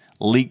rot,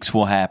 leaks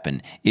will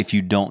happen if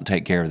you don't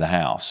take care of the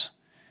house.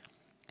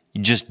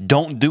 You just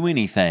don't do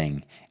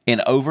anything,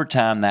 and over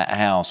time that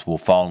house will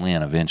fall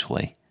in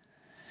eventually.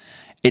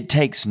 It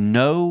takes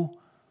no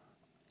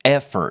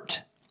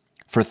effort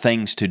for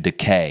things to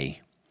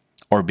decay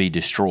or be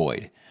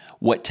destroyed.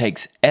 What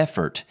takes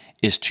effort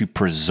is to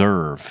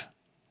preserve.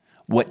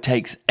 What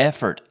takes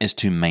effort is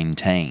to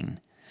maintain.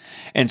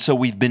 And so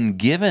we've been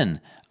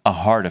given a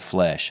heart of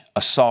flesh,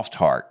 a soft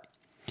heart.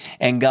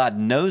 And God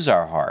knows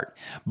our heart.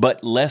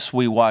 But lest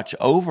we watch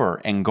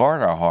over and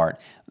guard our heart,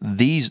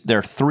 there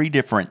are three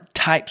different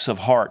types of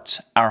hearts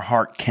our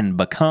heart can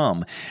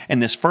become.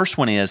 And this first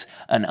one is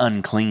an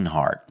unclean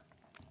heart.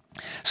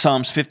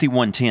 Psalms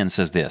 51:10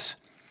 says this,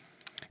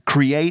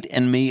 "Create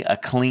in me a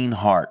clean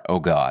heart, O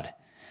God,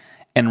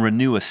 and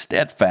renew a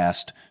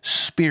steadfast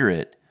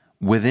spirit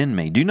within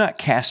me. Do not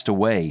cast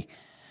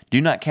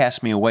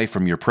me away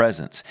from your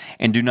presence,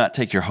 and do not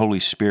take your Holy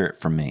Spirit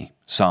from me."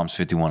 Psalms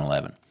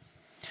 51:11.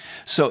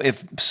 So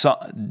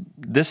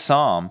this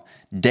psalm,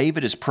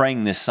 David is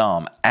praying this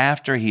psalm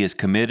after he has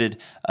committed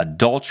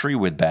adultery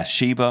with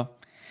Bathsheba,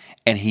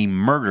 and he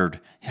murdered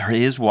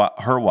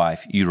her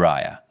wife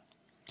Uriah.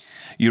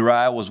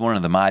 Uriah was one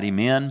of the mighty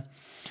men,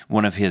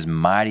 one of his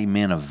mighty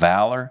men of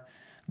valor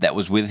that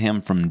was with him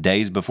from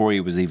days before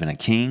he was even a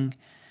king.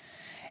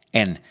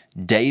 And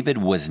David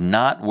was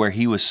not where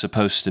he was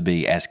supposed to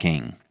be as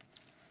king.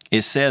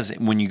 It says,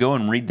 when you go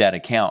and read that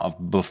account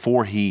of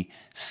before he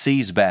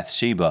sees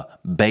Bathsheba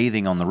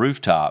bathing on the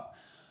rooftop,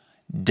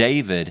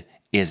 David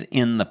is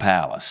in the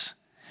palace.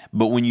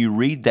 But when you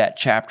read that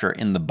chapter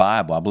in the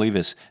Bible, I believe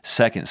it's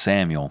 2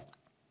 Samuel,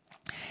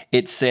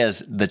 it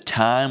says the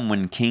time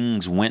when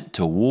kings went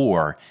to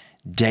war,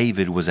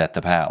 David was at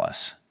the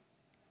palace.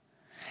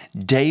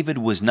 David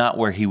was not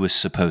where he was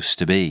supposed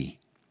to be,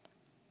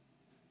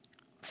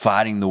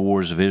 fighting the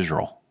wars of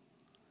Israel.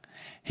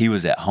 He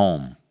was at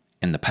home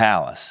in the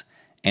palace,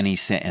 and he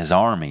sent his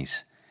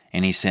armies,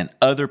 and he sent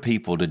other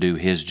people to do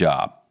his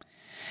job.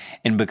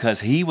 And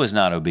because he was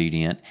not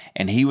obedient,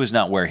 and he was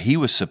not where he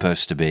was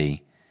supposed to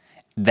be,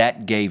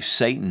 that gave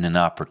Satan an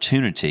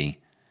opportunity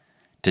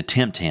to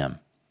tempt him.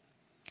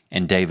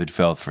 And David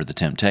fell for the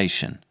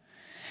temptation.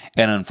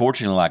 And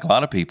unfortunately, like a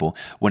lot of people,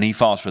 when he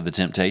falls for the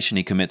temptation,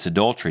 he commits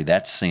adultery.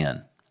 That's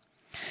sin.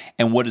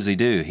 And what does he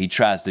do? He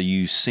tries to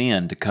use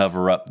sin to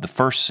cover up the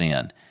first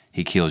sin.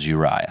 He kills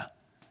Uriah.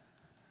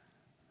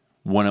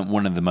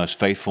 One of the most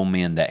faithful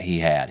men that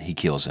he had, he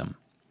kills him.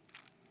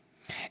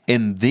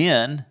 And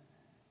then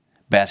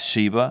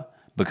Bathsheba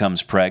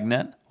becomes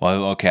pregnant.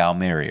 Well, okay, I'll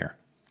marry her.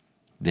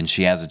 Then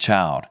she has a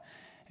child,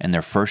 and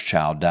their first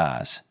child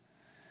dies.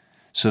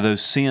 So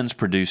those sins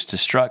produce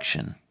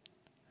destruction.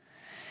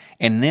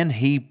 And then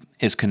he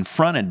is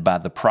confronted by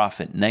the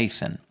prophet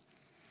Nathan.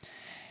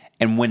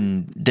 And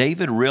when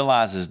David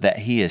realizes that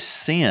he has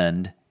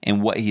sinned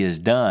in what he has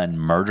done,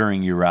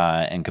 murdering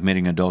Uriah and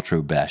committing adultery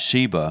with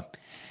Bathsheba,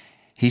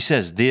 he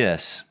says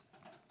this.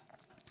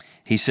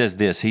 He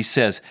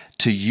says,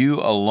 "To you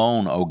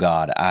alone, O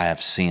God, I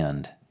have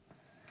sinned."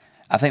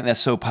 I think that's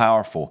so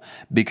powerful,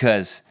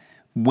 because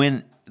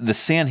when the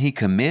sin he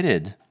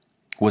committed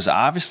was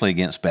obviously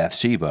against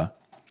Bathsheba,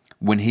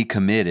 when he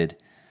committed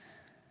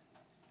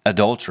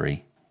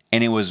adultery,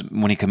 and it was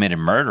when he committed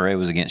murder, it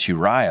was against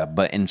Uriah.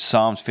 But in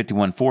Psalms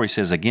 51:4, he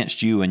says,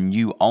 "Against you and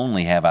you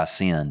only have I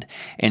sinned,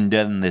 and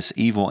done this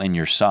evil in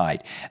your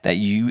sight, that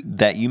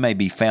you may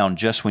be found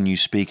just when you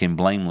speak and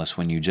blameless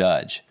when you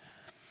judge."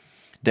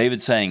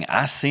 David's saying,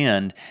 I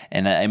sinned,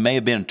 and it may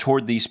have been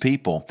toward these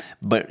people,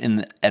 but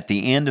at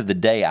the end of the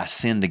day, I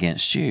sinned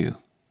against you.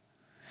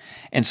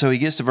 And so he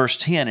gets to verse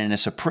 10, and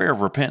it's a prayer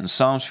of repentance.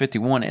 Psalms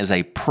 51 is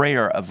a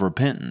prayer of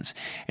repentance.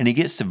 And he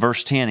gets to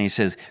verse 10, and he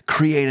says,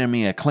 "Create in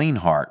me a clean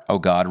heart, O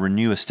God,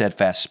 renew a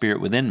steadfast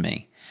spirit within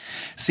me."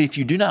 See, if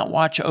you do not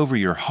watch over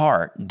your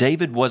heart,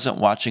 David wasn't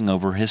watching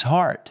over his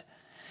heart.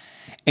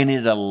 And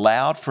it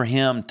allowed for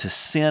him to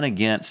sin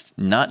against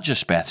not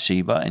just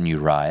Bathsheba and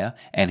Uriah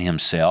and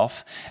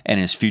himself and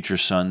his future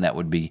son that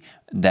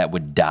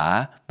would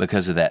die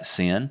because of that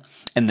sin,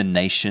 and the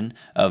nation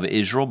of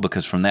Israel,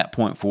 because from that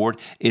point forward,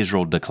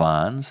 Israel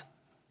declines.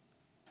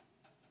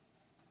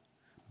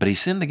 But he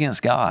sinned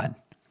against God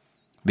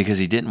because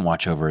he didn't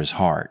watch over his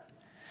heart.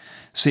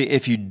 See,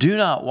 if you do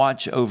not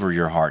watch over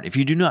your heart, if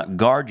you do not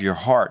guard your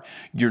heart,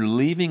 you're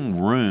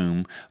leaving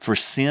room for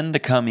sin to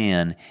come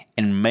in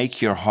and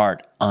make your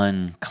heart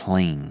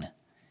unclean.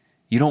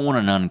 You don't want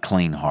an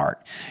unclean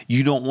heart.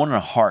 You don't want a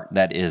heart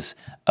that is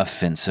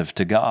offensive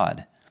to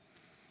God.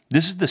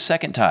 This is the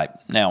second type.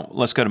 Now,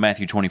 let's go to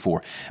Matthew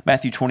 24.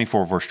 Matthew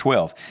 24, verse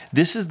 12.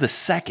 This is the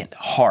second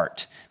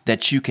heart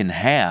that you can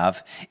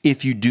have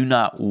if you do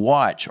not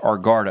watch or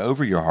guard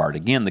over your heart.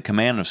 Again, the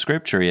command of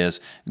Scripture is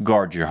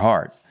guard your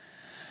heart.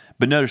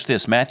 But notice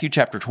this, Matthew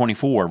chapter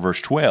 24,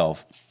 verse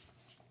 12,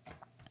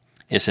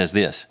 it says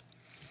this,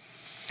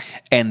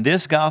 "And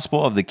this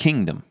gospel of the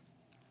kingdom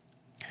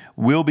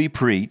will be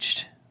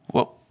preached."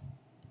 Well,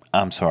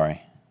 I'm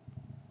sorry,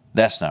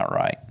 that's not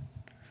right.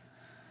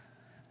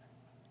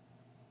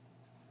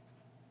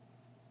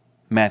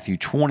 Matthew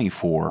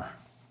 24,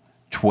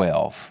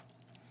 12.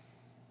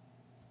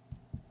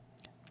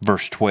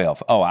 Verse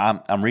 12. Oh,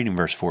 I'm reading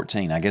verse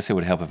 14. I guess it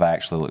would help if I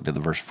actually looked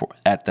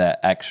at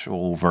the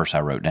actual verse I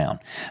wrote down.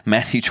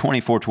 Matthew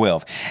 24,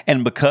 12.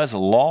 "And because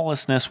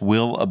lawlessness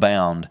will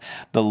abound,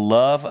 the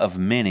love of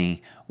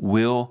many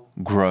will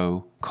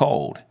grow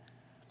cold."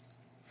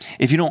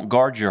 If you don't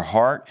guard your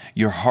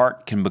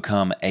heart can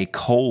become a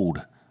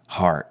cold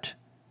heart.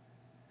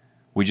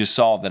 We just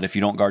saw that if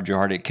you don't guard your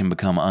heart, it can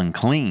become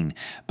unclean.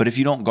 But if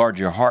you don't guard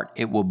your heart,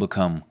 it will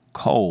become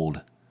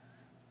cold.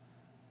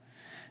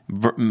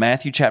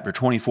 Matthew chapter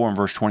 24 and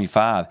verse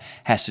 25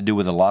 has to do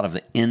with a lot of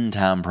the end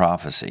time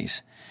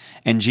prophecies.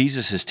 And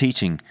Jesus is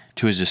teaching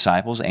to his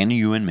disciples and to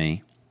you and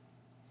me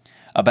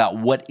about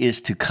what is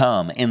to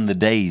come in the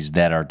days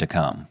that are to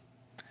come.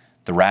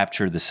 The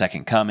rapture, the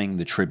second coming,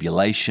 the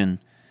tribulation.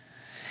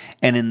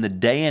 And in the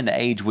day and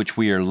age which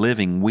we are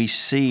living, we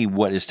see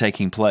what is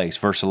taking place.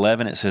 Verse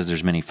 11, it says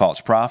there's many false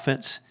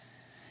prophets.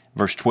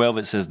 Verse 12,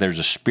 it says there's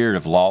a spirit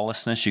of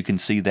lawlessness. You can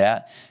see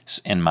that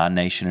in my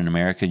nation in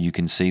America. You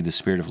can see the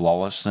spirit of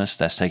lawlessness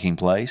that's taking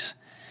place.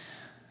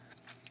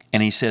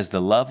 And he says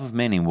the love of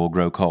many will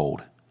grow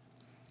cold.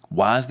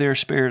 Why is there a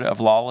spirit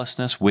of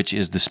lawlessness, which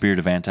is the spirit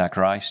of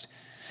Antichrist?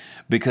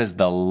 Because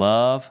the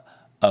love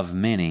of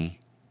many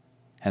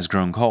has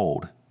grown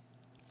cold.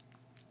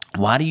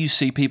 Why do you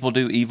see people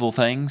do evil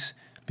things?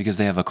 Because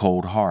they have a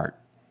cold heart.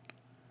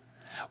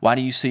 Why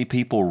do you see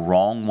people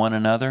wrong one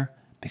another?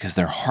 Because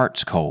their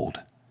heart's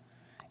cold.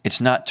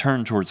 It's not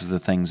turned towards the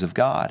things of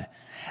God.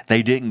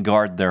 They didn't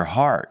guard their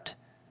heart.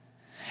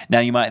 Now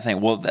you might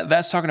think, well,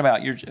 that's talking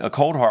about a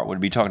cold heart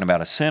would be talking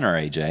about a sinner,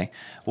 AJ.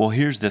 Well,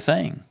 here's the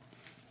thing.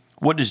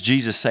 What does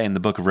Jesus say in the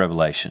book of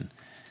Revelation?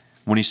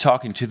 When he's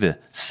talking to the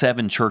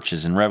 7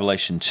 churches in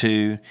Revelation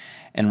 2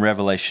 and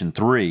Revelation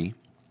 3,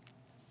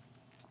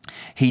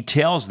 he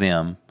tells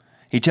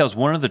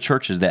one of the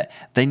churches that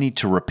they need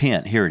to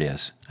repent. Here it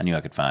is. I knew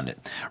I could find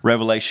it.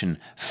 Revelation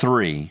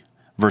 3,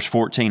 verse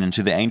 14, "And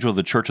to the angel of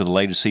the church of the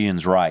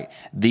Laodiceans write,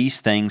 these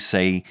things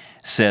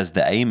says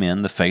the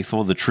Amen, the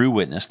faithful, the true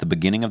witness, the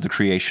beginning of the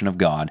creation of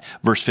God."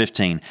 Verse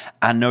 15,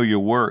 "I know your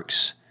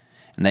works,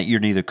 and that you're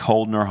neither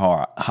cold nor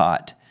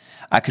hot.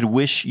 I could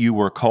wish you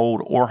were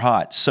cold or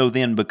hot. So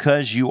then,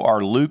 because you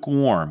are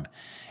lukewarm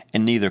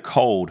and neither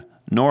cold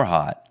nor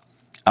hot,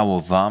 I will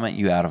vomit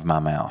you out of my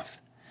mouth."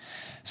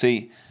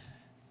 See,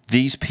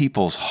 these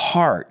people's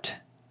heart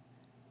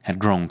had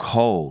grown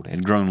cold,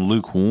 had grown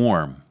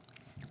lukewarm.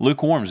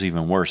 Lukewarm's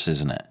even worse,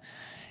 isn't it?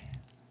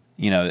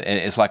 You know,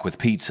 it's like with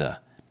pizza.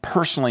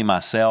 Personally,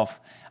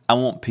 myself, I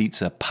want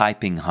pizza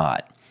piping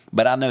hot.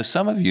 But I know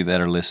some of you that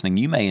are listening,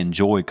 you may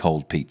enjoy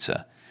cold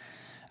pizza.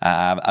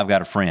 I've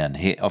got a friend.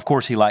 Of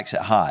course, he likes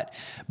it hot.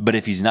 But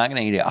if he's not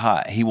going to eat it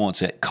hot, he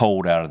wants it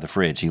cold out of the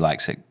fridge. He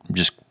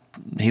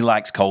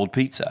likes cold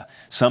pizza.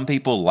 Some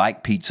people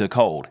like pizza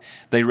cold.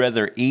 They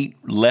rather eat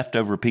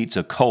leftover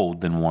pizza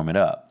cold than warm it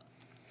up.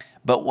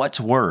 But what's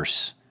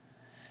worse?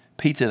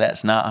 Pizza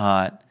that's not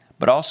hot,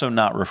 but also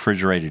not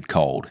refrigerated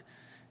cold.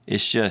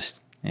 It's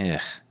just,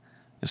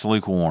 it's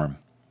lukewarm.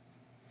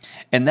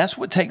 And that's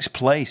what takes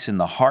place in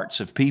the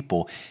hearts of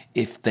people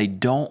if they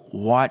don't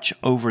watch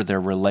over their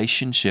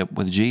relationship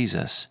with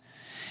Jesus.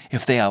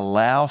 If they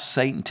allow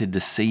Satan to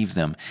deceive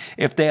them,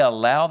 if they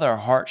allow their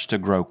hearts to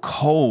grow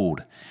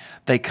cold,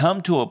 they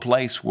come to a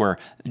place where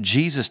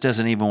Jesus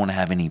doesn't even want to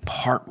have any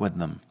part with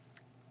them.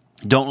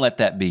 Don't let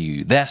that be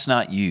you. That's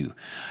not you.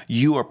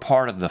 You are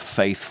part of the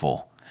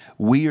faithful.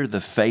 We are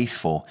the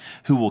faithful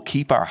who will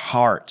keep our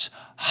hearts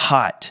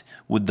hot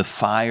with the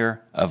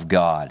fire of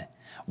God.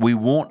 We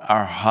want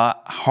our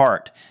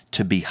heart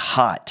to be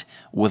hot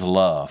with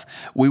love.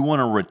 We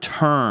want to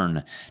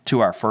return to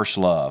our first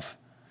love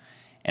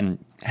and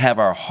have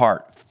our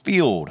heart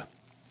filled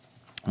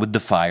with the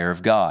fire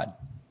of God.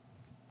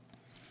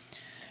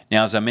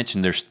 Now, as I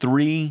mentioned, there's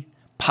 3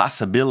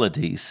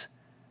 possibilities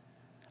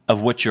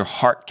of what your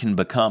heart can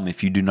become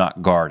if you do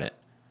not guard it.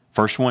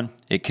 First one,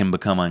 it can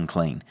become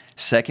unclean.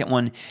 Second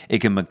one, it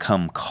can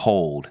become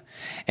cold.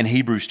 And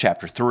Hebrews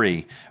chapter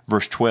 3,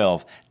 verse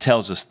 12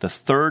 tells us the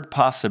third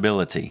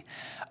possibility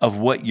of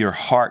what your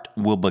heart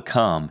will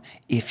become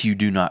if you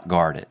do not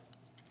guard it.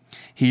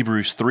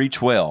 Hebrews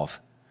 3:12,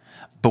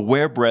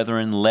 beware,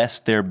 brethren,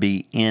 lest there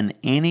be in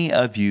any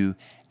of you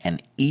an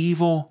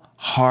evil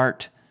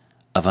heart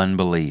of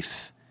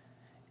unbelief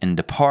in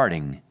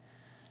departing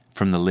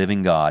from the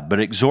living God, but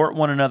exhort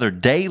one another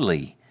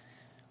daily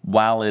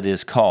while it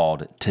is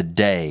called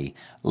today,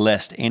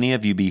 lest any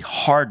of you be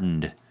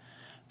hardened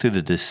through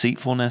the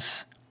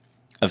deceitfulness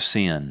of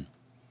sin.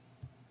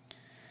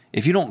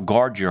 If you don't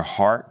guard your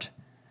heart,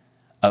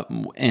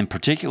 in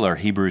particular,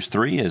 Hebrews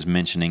 3 is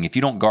mentioning, if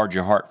you don't guard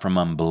your heart from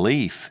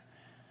unbelief,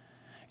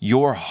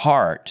 your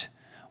heart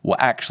will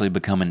actually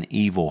become an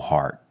evil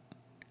heart.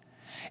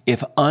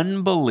 If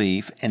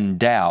unbelief and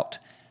doubt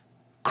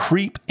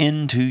creep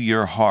into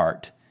your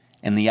heart,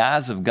 in the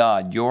eyes of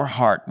God, your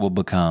heart will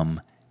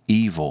become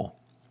evil.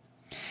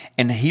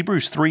 And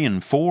Hebrews 3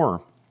 and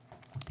 4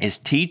 is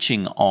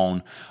teaching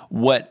on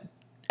what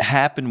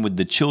happened with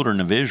the children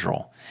of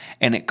Israel.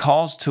 And it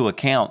calls to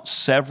account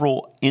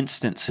several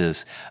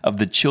instances of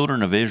the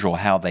children of Israel,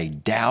 how they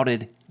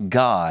doubted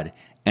God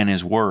and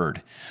His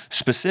Word.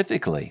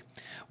 Specifically,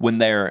 when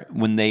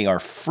they are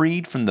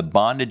freed from the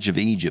bondage of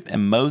Egypt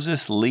and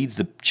Moses leads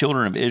the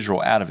children of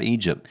Israel out of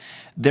Egypt,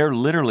 they're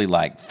literally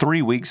like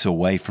 3 weeks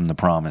away from the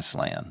promised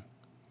land.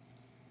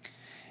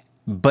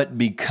 But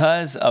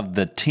because of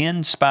the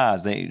 10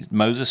 spies,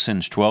 Moses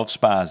sends 12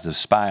 spies to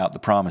spy out the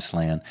promised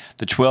land.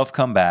 The 12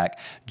 come back.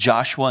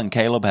 Joshua and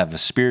Caleb have a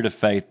spirit of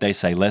faith. They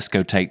say, let's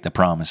go take the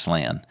promised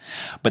land.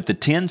 But the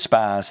 10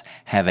 spies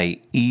have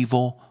an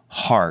evil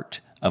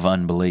heart of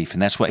unbelief.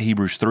 And that's what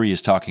Hebrews 3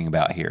 is talking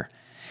about here.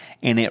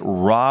 And it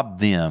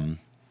robbed them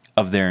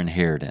of their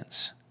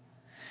inheritance.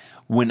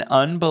 When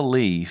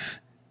unbelief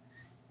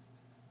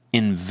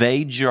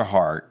invades your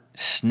heart,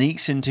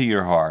 sneaks into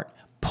your heart,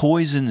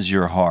 poisons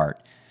your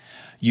heart,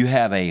 you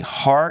have a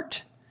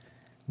heart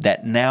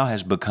that now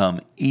has become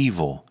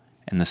evil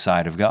in the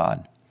sight of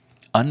God.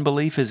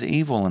 Unbelief is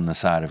evil in the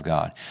sight of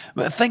God.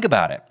 But think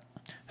about it.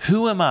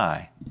 Who am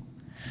I?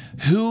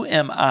 Who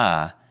am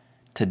I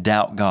to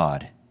doubt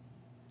God?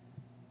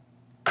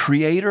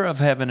 Creator of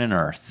heaven and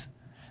earth,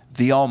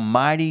 the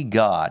Almighty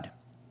God,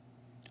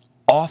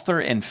 author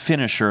and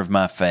finisher of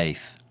my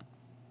faith.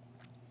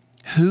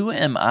 Who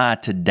am I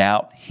to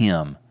doubt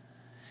Him?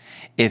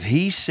 If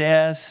He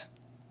says,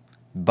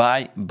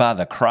 by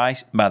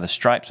the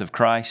stripes of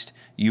Christ,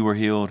 you were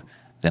healed,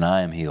 then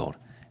I am healed.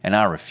 And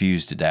I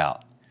refuse to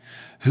doubt.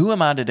 Who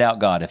am I to doubt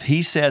God? If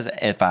He says,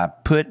 if I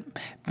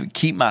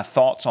keep my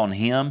thoughts on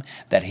Him,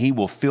 that He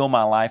will fill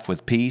my life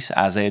with peace,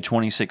 Isaiah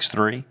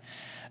 26:3,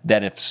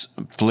 that if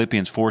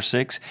Philippians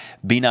 4:6,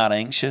 be not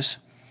anxious,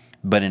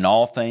 but in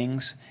all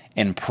things,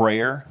 in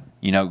prayer,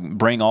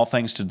 bring all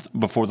things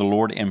before the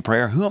Lord in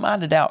prayer. Who am I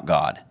to doubt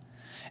God?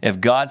 If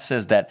God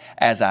says that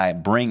as I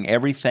bring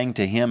everything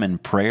to Him in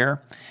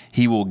prayer,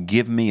 He will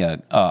give me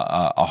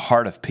a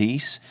heart of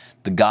peace,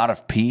 the God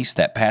of peace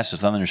that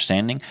passeth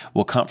understanding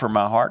will comfort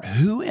my heart.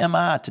 Who am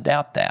I to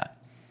doubt that?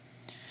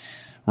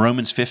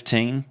 Romans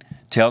 15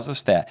 tells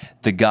us that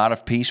the God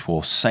of peace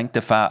will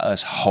sanctify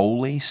us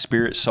wholly,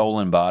 spirit, soul,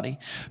 and body.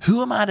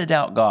 Who am I to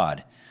doubt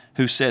God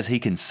who says He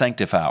can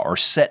sanctify or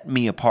set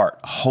me apart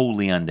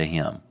wholly unto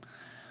Him?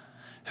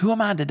 Who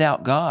am I to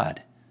doubt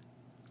God?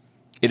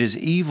 It is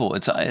evil.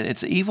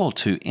 It's evil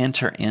to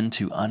enter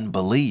into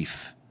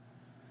unbelief.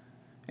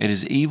 It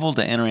is evil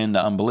to enter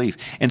into unbelief.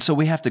 And so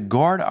we have to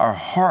guard our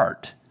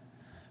heart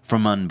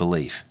from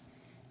unbelief.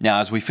 Now,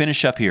 as we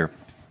finish up here,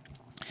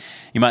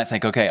 you might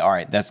think, okay, all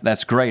right,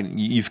 that's great.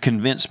 You've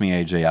convinced me,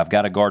 AJ. I've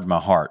got to guard my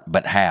heart.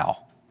 But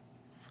how?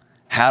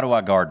 How do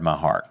I guard my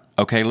heart?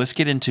 Okay, let's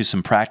get into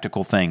some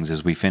practical things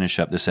as we finish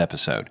up this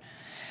episode.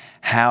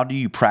 How do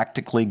you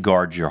practically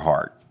guard your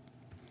heart?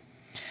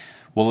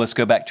 Well, let's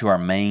go back to our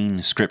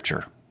main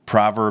scripture,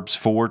 Proverbs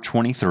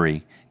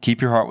 4:23.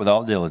 Keep your heart with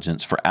all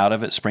diligence, for out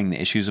of it spring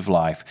the issues of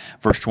life.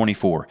 Verse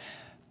 24,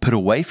 put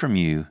away from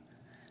you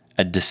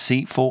a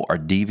deceitful or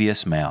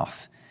devious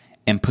mouth,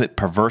 and put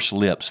perverse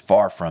lips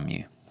far from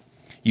you.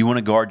 You want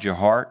to guard your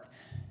heart?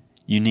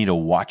 You need to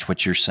watch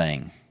what you're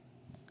saying.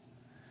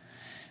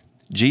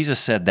 Jesus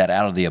said that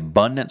out of the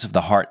abundance of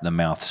the heart, the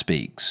mouth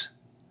speaks.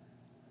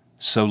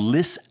 So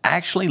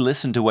actually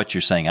listen to what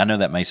you're saying. I know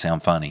that may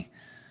sound funny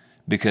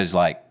because,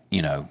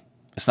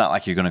 it's not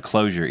like you're going to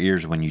close your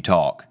ears when you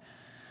talk.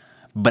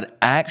 But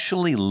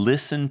actually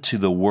listen to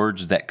the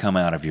words that come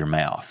out of your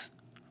mouth.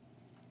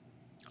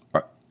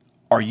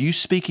 Are you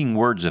speaking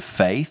words of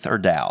faith or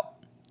doubt?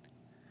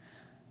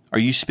 Are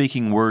you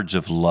speaking words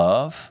of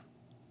love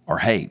or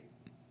hate?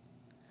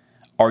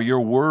 Are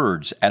your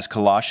words, as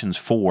Colossians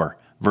 4,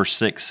 verse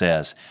 6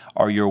 says,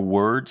 are your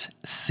words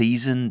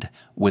seasoned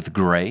with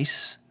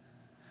grace?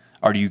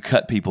 Or do you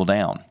cut people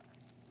down?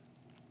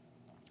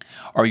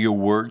 Are your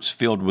words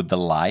filled with the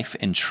life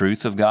and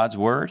truth of God's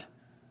word?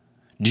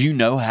 Do you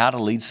know how to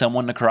lead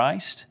someone to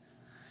Christ?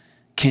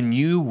 Can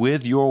you,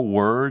 with your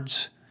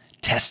words,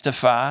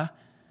 testify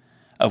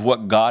of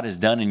what God has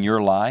done in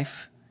your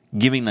life,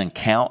 giving an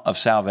account of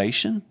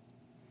salvation?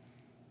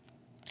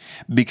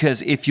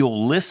 Because if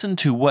you'll listen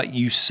to what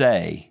you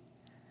say,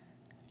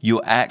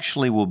 you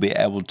actually will be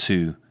able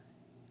to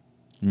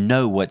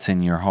know what's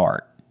in your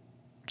heart.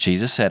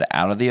 Jesus said,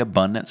 out of the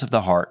abundance of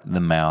the heart, the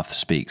mouth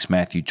speaks.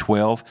 Matthew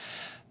 12,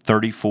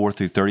 34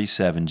 through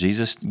 37,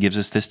 Jesus gives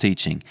us this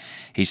teaching.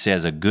 He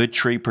says, a good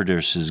tree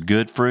produces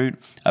good fruit,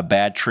 a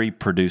bad tree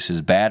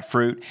produces bad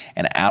fruit,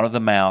 and out of the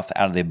mouth,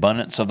 out of the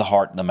abundance of the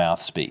heart, the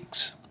mouth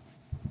speaks.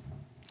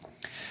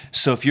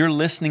 So if you're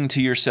listening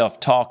to yourself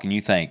talk and you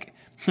think,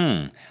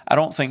 I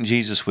don't think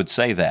Jesus would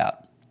say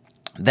that,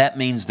 that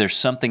means there's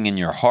something in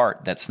your heart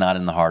that's not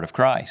in the heart of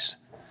Christ.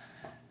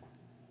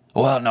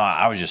 Well, no,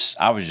 I was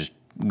just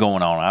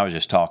going on. I was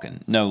just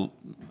talking. No,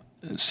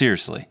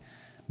 seriously,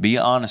 be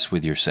honest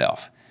with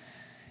yourself.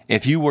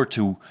 If you were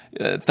to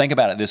think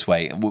about it this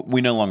way,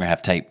 we no longer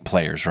have tape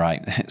players,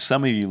 right?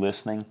 Some of you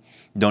listening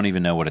don't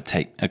even know what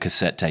a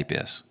cassette tape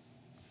is,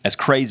 as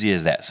crazy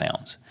as that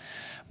sounds.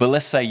 But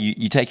let's say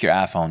you take your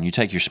iPhone, you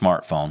take your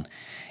smartphone,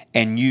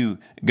 and you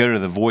go to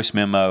the voice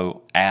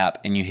memo app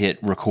and you hit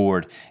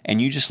record,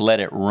 and you just let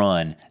it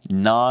run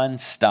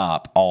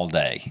nonstop all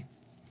day.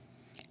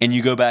 And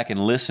you go back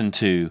and listen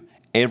to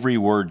every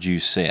word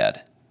you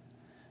said.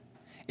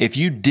 If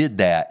you did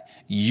that,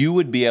 you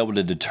would be able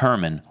to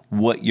determine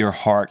what your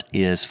heart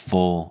is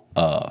full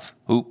of.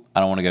 I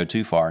don't want to go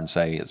too far and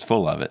say it's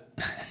full of it.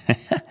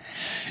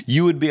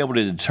 You would be able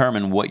to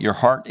determine what your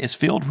heart is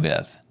filled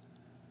with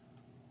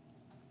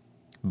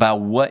by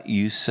what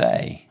you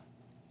say.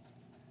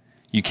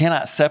 You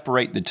cannot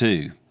separate the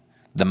two.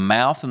 The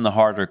mouth and the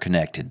heart are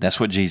connected. That's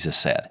what Jesus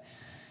said.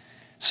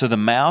 So the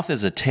mouth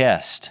is a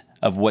test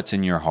of what's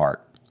in your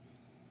heart.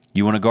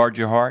 You want to guard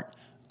your heart?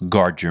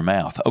 Guard your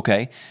mouth.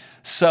 Okay,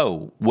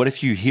 so what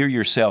if you hear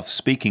yourself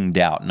speaking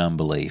doubt and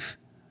unbelief?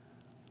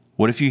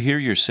 What if you hear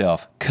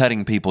yourself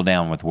cutting people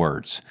down with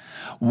words?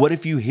 What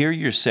if you hear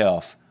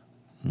yourself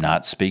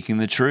not speaking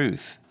the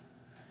truth?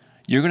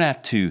 You're going to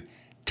have to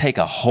take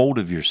a hold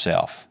of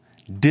yourself,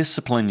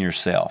 discipline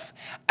yourself,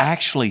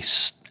 actually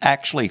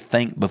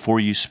think before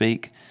you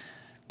speak.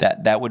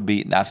 That would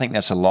be, I think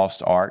that's a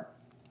lost art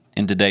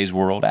in today's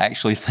world.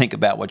 Actually think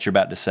about what you're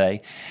about to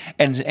say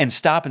and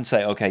stop and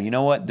say, okay, you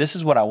know what? This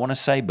is what I want to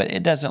say, but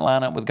it doesn't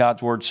line up with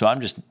God's word, so I'm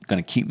just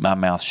going to keep my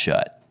mouth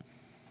shut.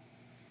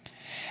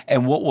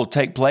 And what will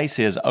take place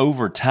is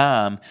over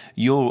time,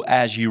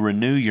 as you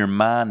renew your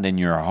mind and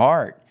your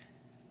heart,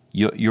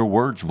 your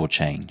words will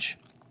change.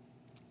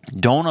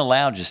 Don't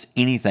allow just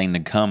anything to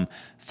come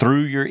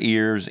through your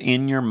ears,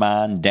 in your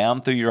mind,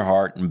 down through your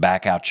heart, and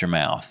back out your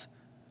mouth.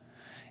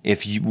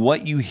 If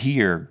what you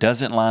hear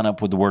doesn't line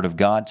up with the Word of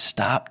God,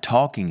 stop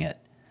talking it.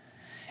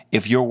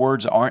 If your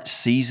words aren't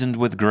seasoned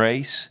with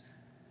grace,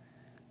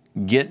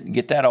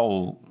 get that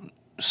old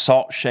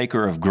salt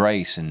shaker of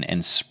grace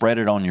and spread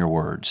it on your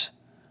words.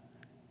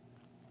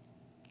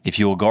 If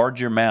you will guard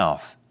your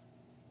mouth,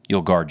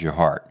 you'll guard your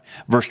heart.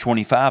 Verse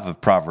 25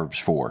 of Proverbs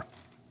 4,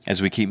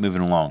 as we keep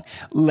moving along.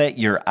 Let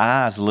your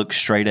eyes look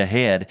straight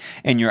ahead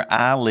and your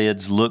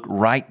eyelids look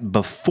right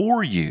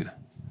before you.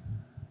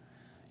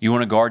 You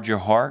want to guard your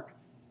heart?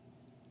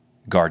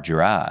 Guard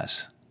your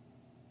eyes.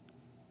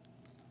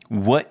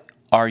 What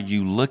are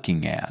you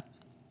looking at?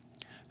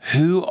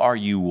 Who are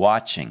you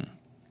watching?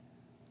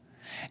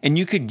 And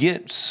you could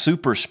get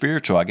super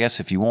spiritual, I guess,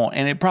 if you want,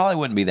 and it probably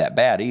wouldn't be that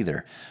bad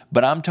either.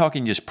 But I'm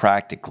talking just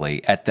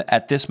practically,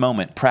 at this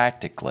moment,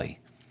 practically.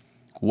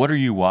 What are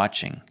you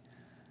watching?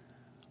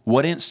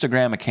 What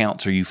Instagram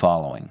accounts are you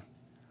following?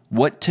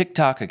 What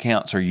TikTok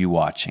accounts are you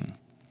watching?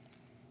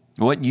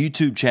 What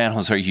YouTube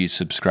channels are you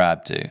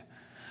subscribed to?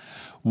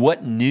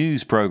 What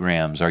news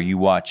programs are you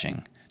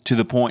watching to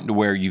the point to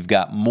where you've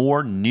got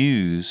more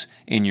news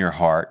in your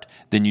heart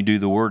than you do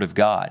the Word of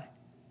God?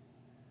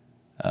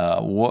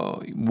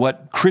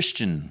 What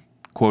Christian,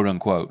 quote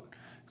unquote,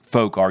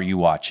 folk are you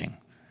watching?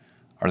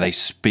 Are they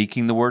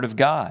speaking the Word of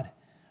God?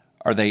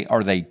 Are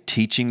they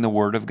teaching the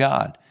Word of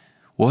God?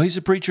 Well, he's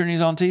a preacher and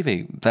he's on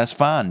TV. That's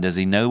fine. Does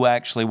he know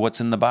actually what's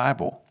in the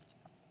Bible?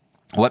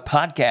 What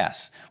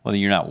podcasts? Whether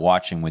you're not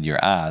watching with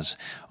your eyes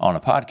on a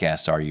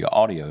podcast, are you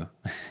audio?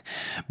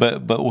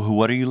 but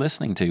what are you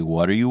listening to?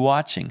 What are you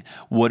watching?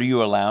 What are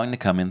you allowing to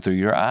come in through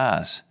your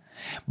eyes?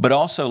 But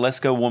also,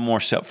 let's go one more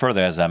step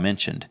further, as I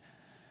mentioned.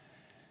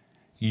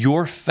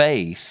 Your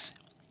faith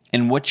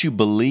and what you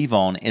believe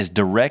on is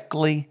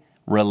directly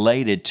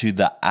related to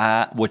the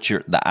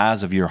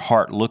eyes of your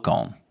heart look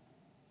on.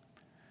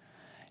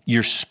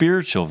 Your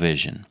spiritual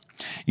vision.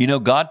 You know,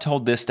 God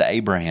told this to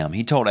Abraham.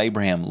 He told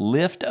Abraham,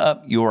 lift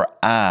up your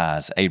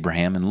eyes,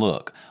 Abraham, and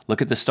look.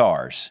 Look at the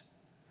stars.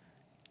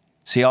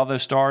 See all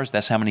those stars?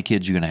 That's how many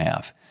kids you're going to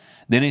have.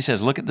 Then he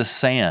says, look at the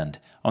sand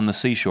on the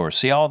seashore.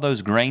 See all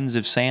those grains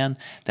of sand?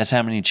 That's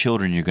how many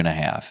children you're going to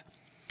have.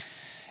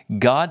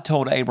 God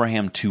told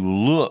Abraham to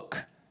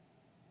look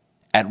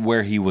at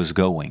where he was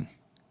going.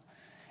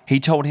 He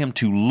told him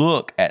to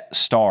look at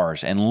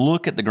stars and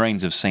look at the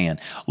grains of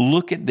sand.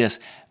 Look at this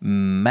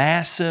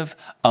massive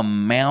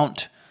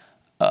amount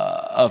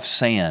of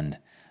sand,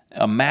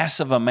 a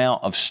massive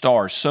amount of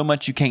stars, so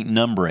much you can't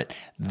number it.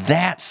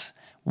 That's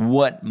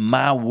what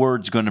my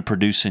word's going to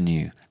produce in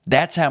you.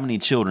 That's how many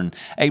children.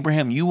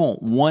 Abraham, you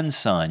want one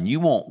son, you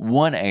want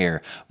one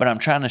heir, but I'm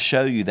trying to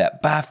show you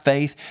that by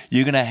faith,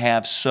 you're going to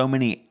have so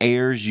many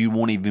heirs you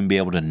won't even be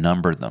able to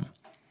number them.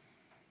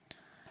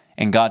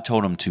 And God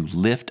told him to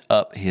lift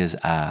up his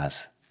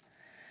eyes.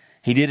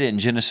 He did it in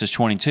Genesis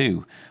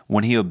 22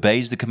 when he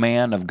obeys the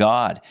command of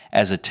God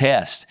as a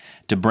test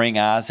to bring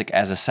Isaac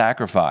as a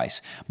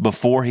sacrifice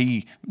before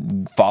he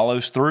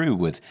follows through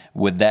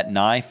with that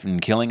knife and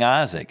killing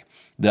Isaac.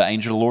 The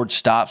angel of the Lord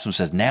stops him and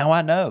says, now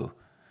I know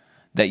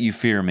that you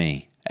fear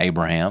me,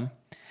 Abraham.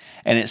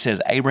 And it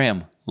says,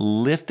 Abraham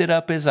lifted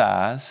up his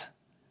eyes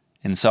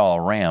and saw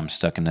a ram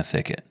stuck in the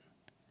thicket.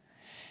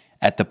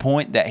 At the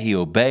point that he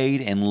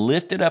obeyed and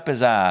lifted up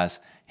his eyes,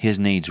 his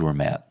needs were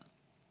met.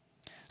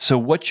 So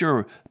what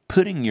you're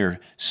putting your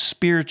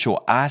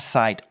spiritual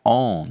eyesight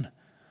on,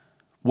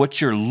 what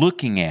you're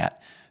looking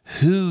at,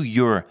 who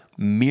you're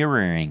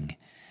mirroring,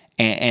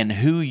 and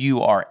who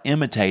you are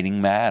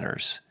imitating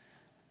matters.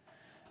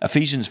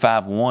 Ephesians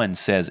 5:1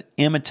 says,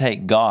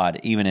 imitate God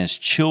even as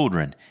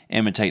children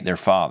imitate their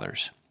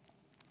fathers.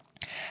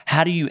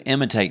 How do you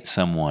imitate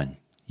someone?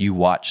 You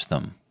watch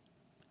them.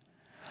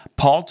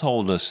 Paul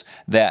told us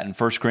that in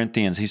 1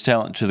 Corinthians, he's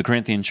telling to the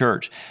Corinthian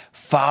church,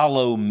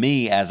 follow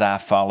me as I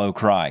follow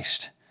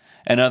Christ.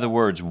 In other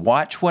words,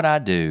 watch what I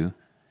do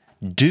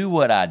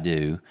what I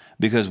do,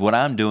 because what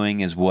I'm doing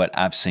is what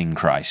I've seen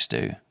Christ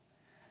do.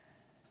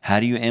 How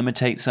do you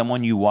imitate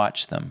someone? You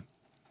watch them.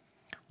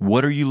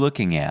 What are you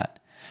looking at?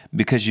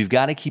 Because you've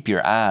got to keep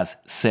your eyes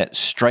set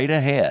straight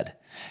ahead.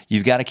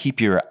 You've got to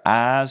keep your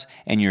eyes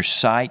and your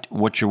sight,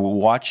 what you're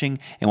watching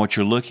and what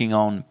you're looking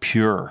on,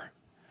 pure.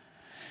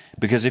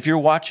 Because if you're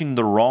watching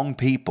the wrong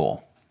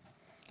people,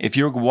 if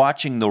you're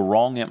watching the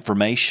wrong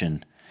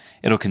information,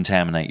 it'll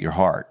contaminate your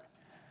heart.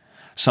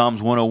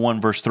 Psalms 101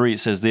 verse 3, it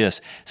says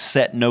this,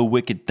 set no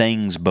wicked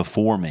things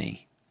before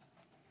me.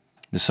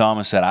 The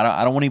psalmist said,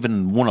 I don't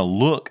even want to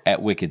look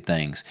at wicked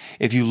things.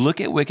 If you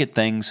look at wicked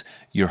things,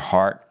 your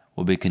heart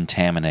will be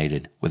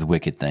contaminated with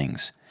wicked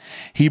things.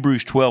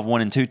 Hebrews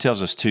 12:1 and 2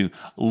 tells us to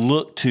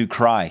look to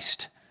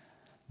Christ,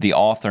 the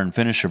author and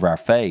finisher of our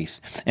faith.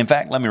 In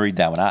fact, let me read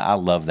that one. I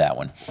love that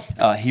one.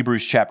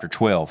 Hebrews chapter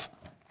 12,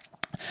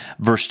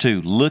 verse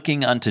 2,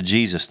 looking unto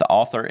Jesus, the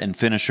author and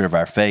finisher of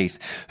our faith,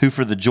 who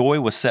for the joy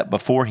was set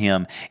before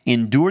him,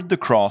 endured the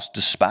cross,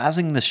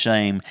 despising the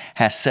shame,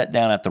 has sat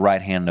down at the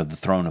right hand of the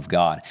throne of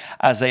God.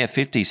 Isaiah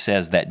 50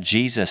 says that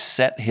Jesus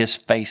set his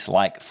face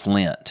like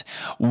flint,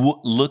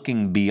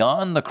 looking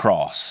beyond the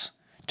cross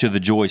to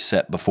the joy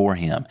set before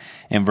him.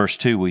 In verse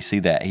 2, we see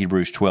that,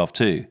 Hebrews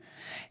 12:2.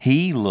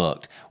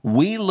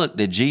 We looked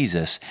at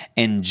Jesus,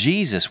 and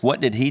Jesus, what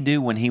did he do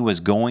when he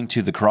was going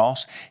to the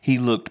cross? He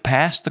looked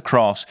past the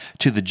cross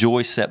to the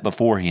joy set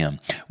before him,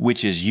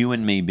 which is you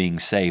and me being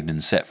saved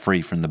and set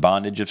free from the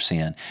bondage of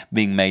sin,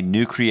 being made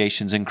new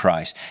creations in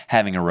Christ,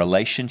 having a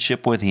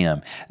relationship with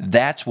him.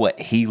 That's what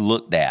he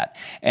looked at.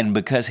 And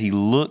because he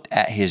looked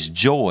at his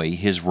joy,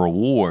 his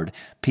reward,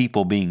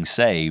 people being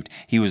saved,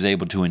 he was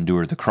able to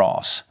endure the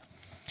cross.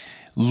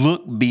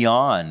 Look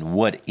beyond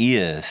what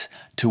is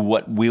to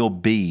what will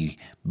be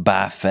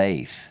by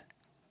faith.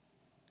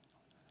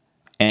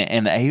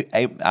 And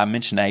I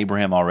mentioned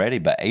Abraham already,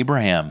 but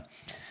Abraham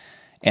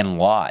and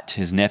Lot,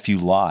 his nephew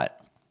Lot,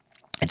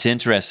 it's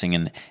interesting,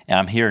 and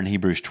I'm here in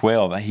Hebrews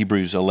 12,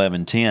 Hebrews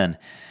 11:10.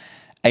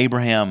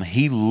 Abraham,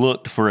 he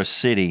looked for a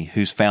city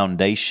whose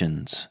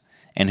foundations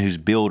and whose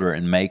builder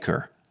and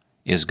maker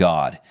is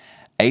God.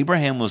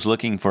 Abraham was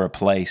looking for a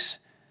place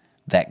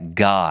that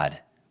God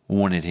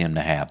wanted him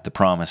to have, the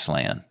promised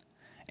land.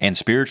 And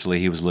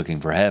spiritually, he was looking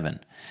for heaven.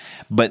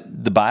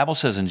 But the Bible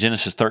says in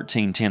Genesis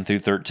 13:10 through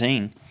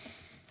 13,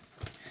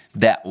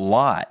 that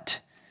Lot,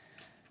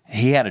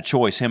 he had a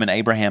choice. Him and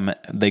Abraham,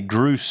 they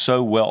grew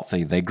so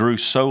wealthy, they grew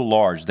so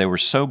large, they were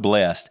so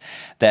blessed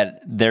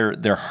that their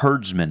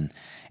herdsmen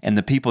and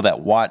the people that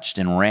watched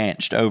and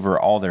ranched over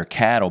all their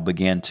cattle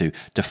began to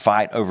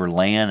fight over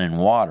land and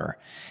water.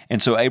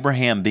 And so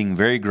Abraham, being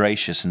very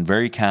gracious and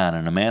very kind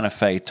and a man of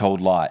faith,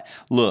 told Lot,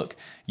 look,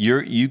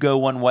 you go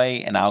one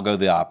way and I'll go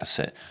the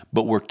opposite,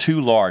 but we're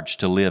too large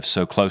to live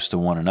so close to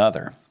one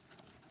another.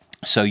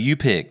 So you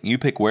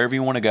pick wherever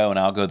you want to go and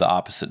I'll go the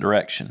opposite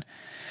direction.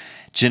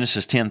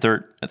 Genesis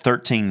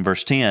 13,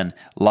 verse 10,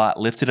 Lot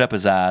lifted up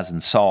his eyes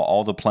and saw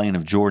all the plain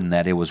of Jordan,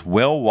 that it was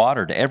well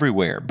watered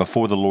everywhere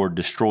before the Lord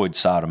destroyed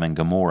Sodom and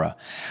Gomorrah,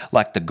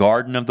 like the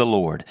garden of the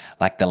Lord,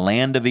 like the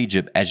land of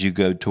Egypt as you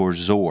go towards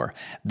Zoar.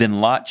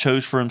 Then Lot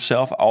chose for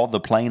himself all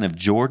the plain of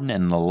Jordan,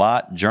 and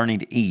Lot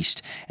journeyed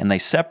east, and they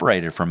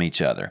separated from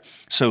each other.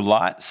 So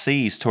Lot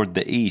sees toward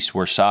the east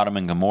where Sodom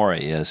and Gomorrah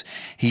is.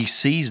 He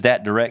sees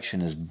that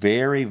direction as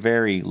very,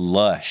 very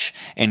lush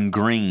and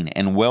green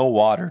and well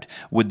watered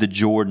with the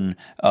Jordan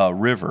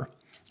River.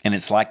 And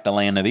it's like the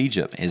land of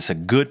Egypt. It's a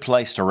good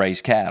place to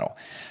raise cattle.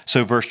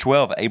 So verse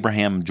 12,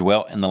 Abraham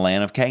dwelt in the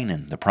land of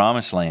Canaan, the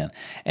promised land,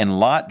 and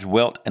Lot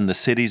dwelt in the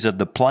cities of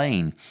the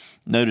plain.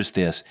 Notice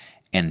this,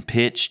 and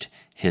pitched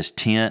his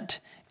tent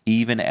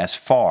even as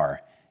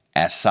far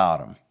as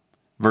Sodom.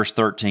 Verse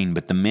 13,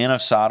 but the men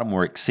of Sodom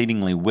were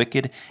exceedingly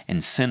wicked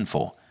and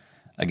sinful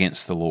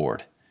against the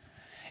Lord.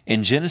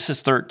 In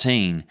Genesis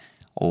 13,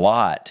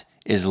 Lot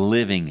is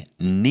living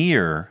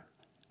near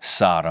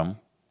Sodom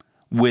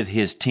with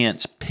his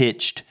tents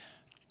pitched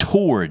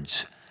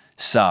towards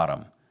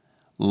Sodom.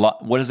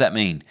 What does that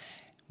mean?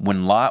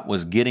 When Lot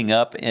was getting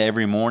up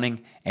every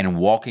morning and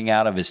walking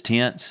out of his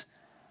tents,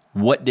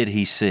 what did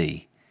he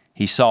see?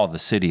 He saw the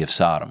city of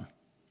Sodom.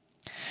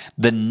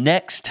 The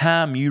next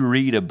time you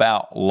read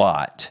about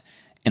Lot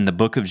in the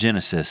book of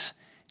Genesis,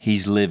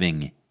 he's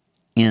living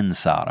in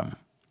Sodom.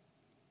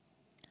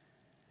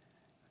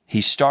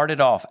 He started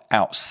off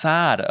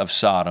outside of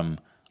Sodom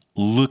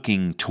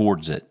looking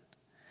towards it.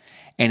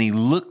 And he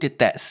looked at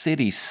that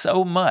city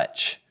so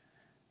much,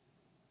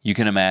 you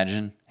can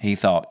imagine, he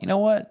thought, you know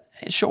what?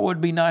 It sure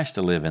would be nice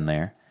to live in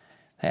there.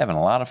 They're having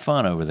a lot of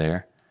fun over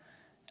there.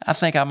 I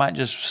think I might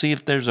just see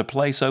if there's a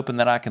place open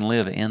that I can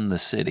live in the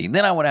city.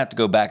 Then I wouldn't have to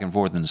go back and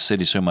forth in the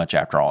city so much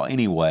after all.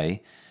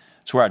 Anyway,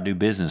 it's where I do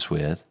business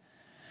with.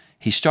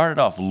 He started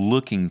off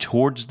looking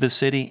towards the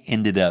city,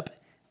 ended up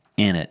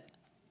in it.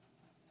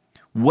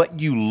 What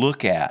you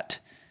look at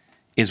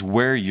is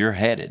where you're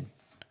headed.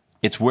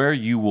 It's where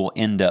you will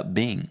end up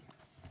being.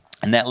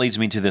 And that leads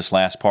me to this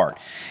last part.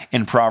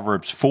 In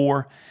Proverbs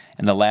 4,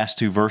 and the last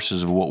two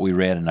verses of what we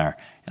read in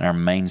our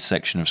main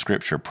section of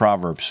Scripture,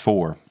 Proverbs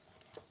 4,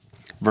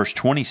 verse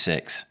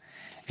 26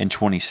 and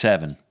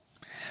 27.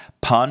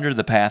 Ponder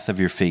the path of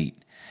your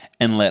feet,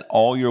 and let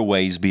all your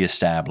ways be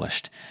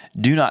established.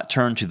 Do not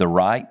turn to the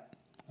right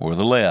or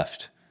the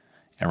left,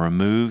 and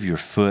remove your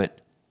foot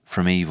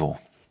from evil.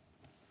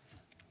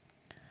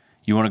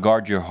 You want to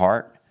guard your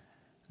heart?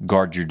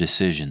 Guard your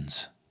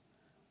decisions.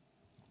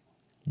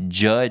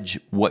 Judge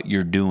what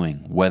you're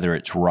doing, whether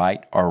it's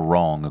right or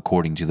wrong,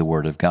 according to the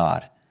Word of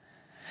God.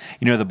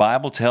 You know, the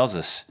Bible tells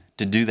us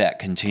to do that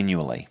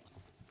continually.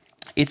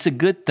 It's a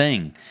good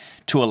thing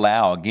to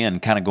allow,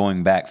 again, kind of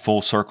going back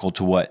full circle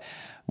to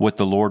what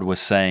the Lord was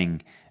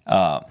saying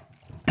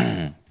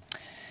when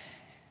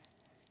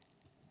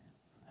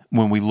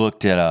we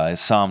looked at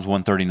Psalms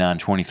 139,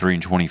 23,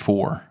 and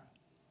 24.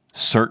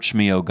 Search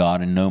me, O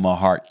God, and know my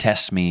heart.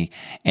 Test me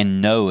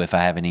and know if I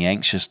have any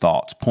anxious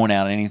thoughts. Point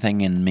out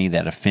anything in me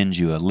that offends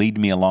you. Lead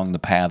me along the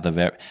path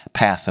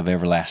of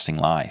everlasting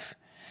life.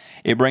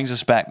 It brings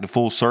us back to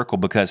full circle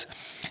because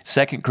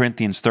 2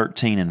 Corinthians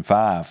 13 and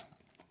 5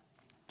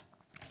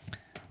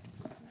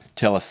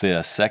 tell us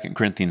this. 2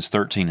 Corinthians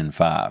 13 and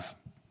 5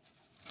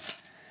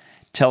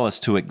 tell us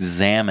to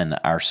examine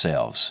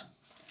ourselves.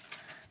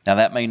 Now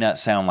that may not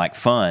sound like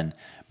fun,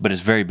 but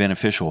it's very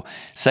beneficial.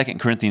 2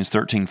 Corinthians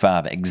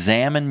 13:5,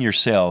 examine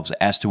yourselves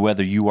as to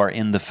whether you are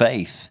in the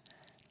faith.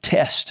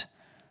 Test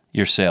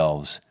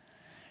yourselves.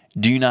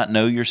 Do you not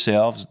know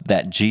yourselves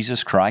that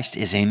Jesus Christ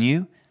is in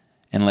you,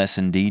 unless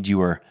indeed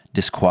you are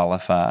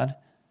disqualified?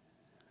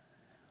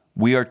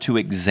 We are to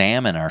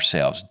examine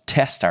ourselves,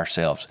 test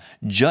ourselves,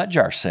 judge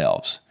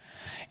ourselves.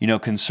 You know,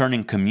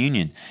 concerning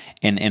communion,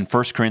 in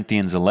 1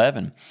 Corinthians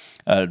 11,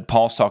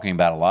 Paul's talking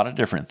about a lot of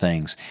different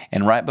things.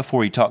 And right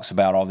before he talks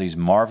about all these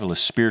marvelous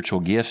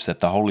spiritual gifts that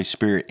the Holy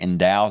Spirit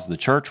endows the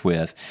church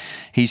with,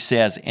 he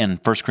says in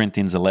 1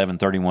 Corinthians 11,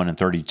 31 and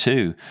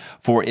 32,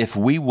 for if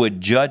we would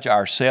judge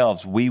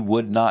ourselves, we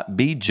would not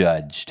be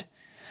judged.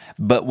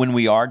 But when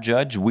we are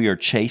judged, we are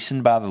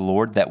chastened by the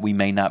Lord that we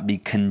may not be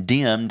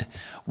condemned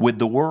with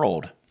the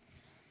world.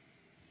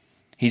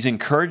 He's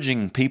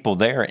encouraging people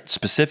there,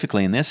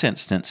 specifically in this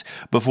instance,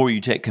 before you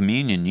take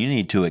communion, you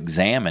need to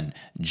examine,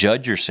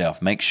 judge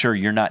yourself, make sure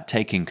you're not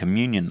taking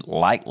communion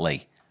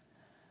lightly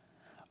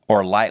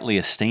or lightly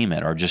esteem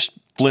it or just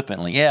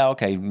flippantly,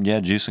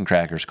 juice and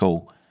crackers,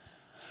 cool.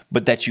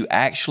 But that you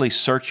actually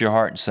search your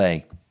heart and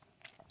say,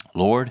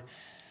 Lord,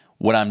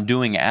 what I'm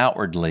doing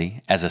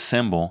outwardly as a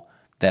symbol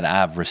that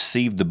I've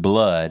received the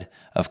blood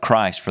of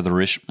Christ for the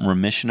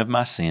remission of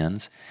my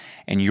sins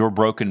and your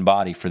broken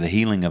body for the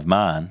healing of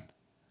mine,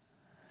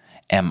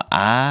 am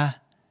I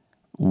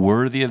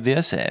worthy of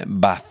this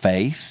by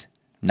faith?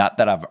 Not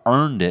that I've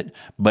earned it,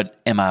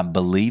 but am I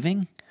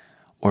believing?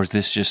 Or is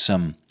this just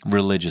some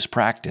religious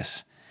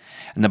practice?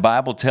 And the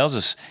Bible tells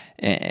us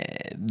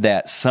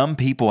that some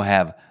people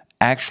have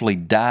actually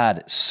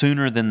died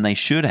sooner than they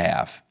should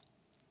have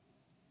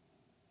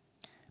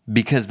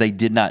because they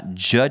did not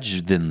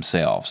judge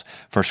themselves.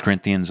 1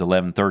 Corinthians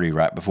 11:30,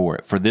 right before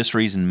it. For this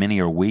reason, many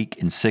are weak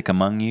and sick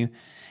among you,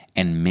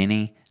 and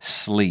many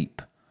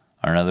sleep.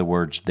 Or in other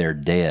words, they're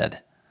dead.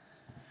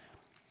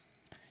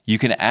 You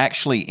can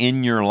actually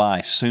end your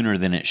life sooner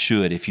than it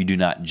should if you do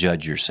not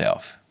judge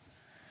yourself.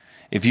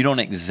 If you don't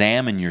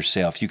examine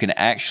yourself, you can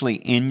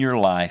actually end your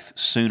life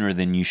sooner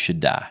than you should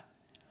die.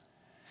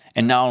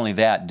 And not only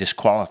that,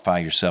 disqualify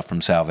yourself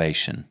from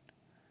salvation.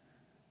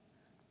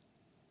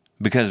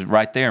 Because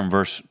right there in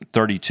verse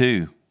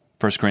 32,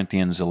 1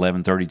 Corinthians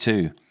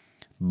 11:32,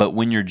 but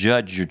when you're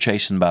judged, you're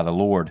chastened by the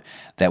Lord,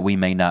 that we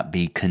may not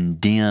be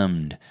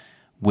condemned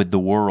with the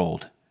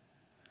world.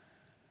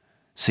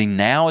 See,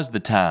 now is the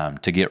time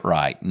to get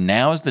right.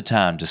 Now is the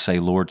time to say,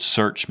 Lord,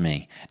 search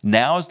me.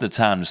 Now is the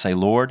time to say,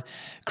 Lord,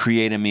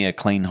 create in me a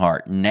clean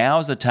heart. Now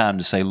is the time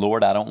to say,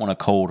 Lord, I don't want a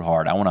cold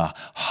heart. I want a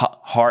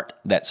heart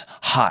that's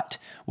hot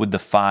with the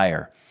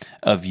fire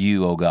of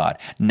you, O God.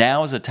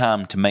 Now is the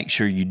time to make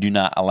sure you do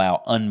not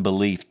allow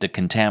unbelief to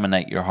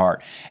contaminate your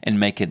heart and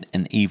make it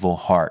an evil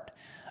heart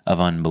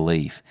of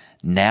unbelief.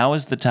 Now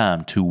is the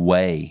time to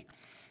weigh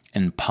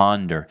and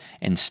ponder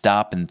and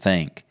stop and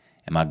think,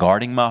 am I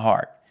guarding my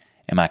heart?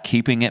 Am I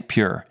keeping it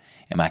pure?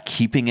 Am I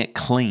keeping it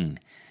clean?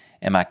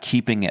 Am I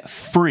keeping it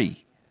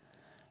free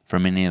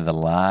from any of the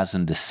lies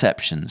and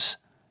deceptions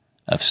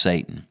of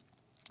Satan?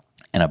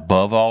 And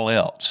above all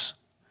else,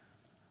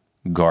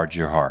 guard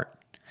your heart.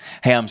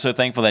 Hey, I'm so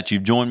thankful that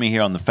you've joined me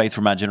here on the Faith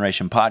for My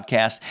Generation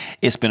podcast.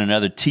 It's been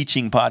another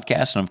teaching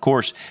podcast. And of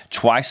course,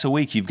 twice a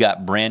week, you've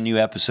got brand new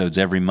episodes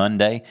every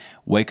Monday,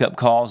 wake-up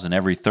calls, and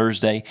every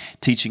Thursday,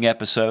 teaching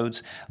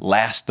episodes.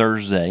 Last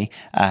Thursday,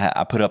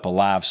 I put up a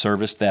live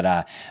service that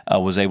I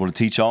was able to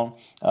teach on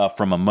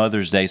from a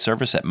Mother's Day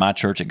service at my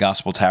church at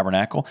Gospel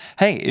Tabernacle.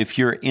 Hey, if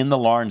you're in the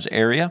Laurens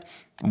area,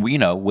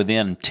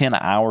 within 10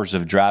 hours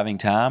of driving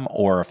time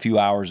or a few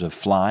hours of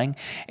flying,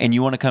 and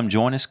you want to come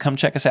join us, come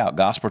check us out,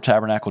 Gospel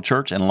Tabernacle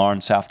Church in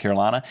Laurens, South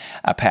Carolina.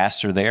 I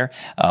pastor there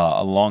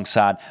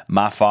alongside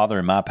my father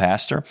and my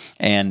pastor,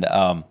 and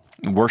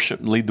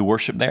lead the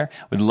worship there.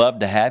 We'd love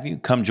to have you.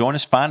 Come join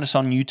us. Find us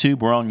on YouTube.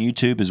 We're on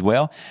YouTube as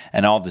well,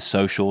 and all the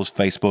socials,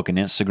 Facebook and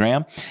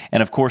Instagram.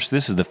 And of course,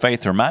 this is the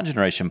Faith for My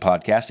Generation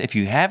podcast. If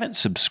you haven't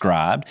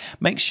subscribed,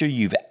 make sure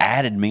you've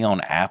added me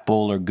on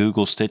Apple or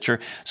Google Stitcher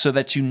so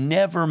that you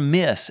never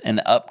miss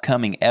an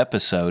upcoming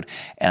episode.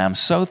 And I'm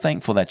so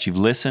thankful that you've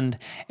listened.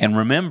 And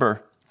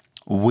remember,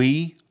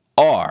 we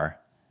are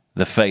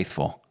the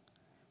faithful.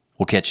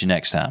 We'll catch you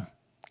next time.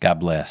 God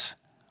bless.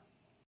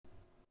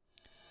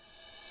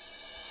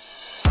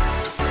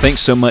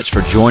 Thanks so much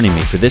for joining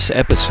me for this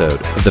episode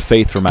of the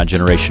Faith for My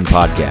Generation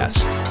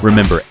podcast.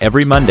 Remember,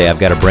 every Monday I've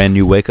got a brand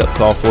new wake-up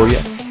call for you,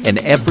 and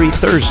every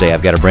Thursday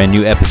I've got a brand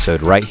new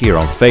episode right here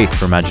on Faith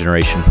for My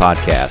Generation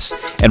podcast.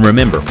 And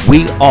remember,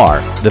 we are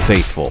the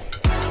faithful.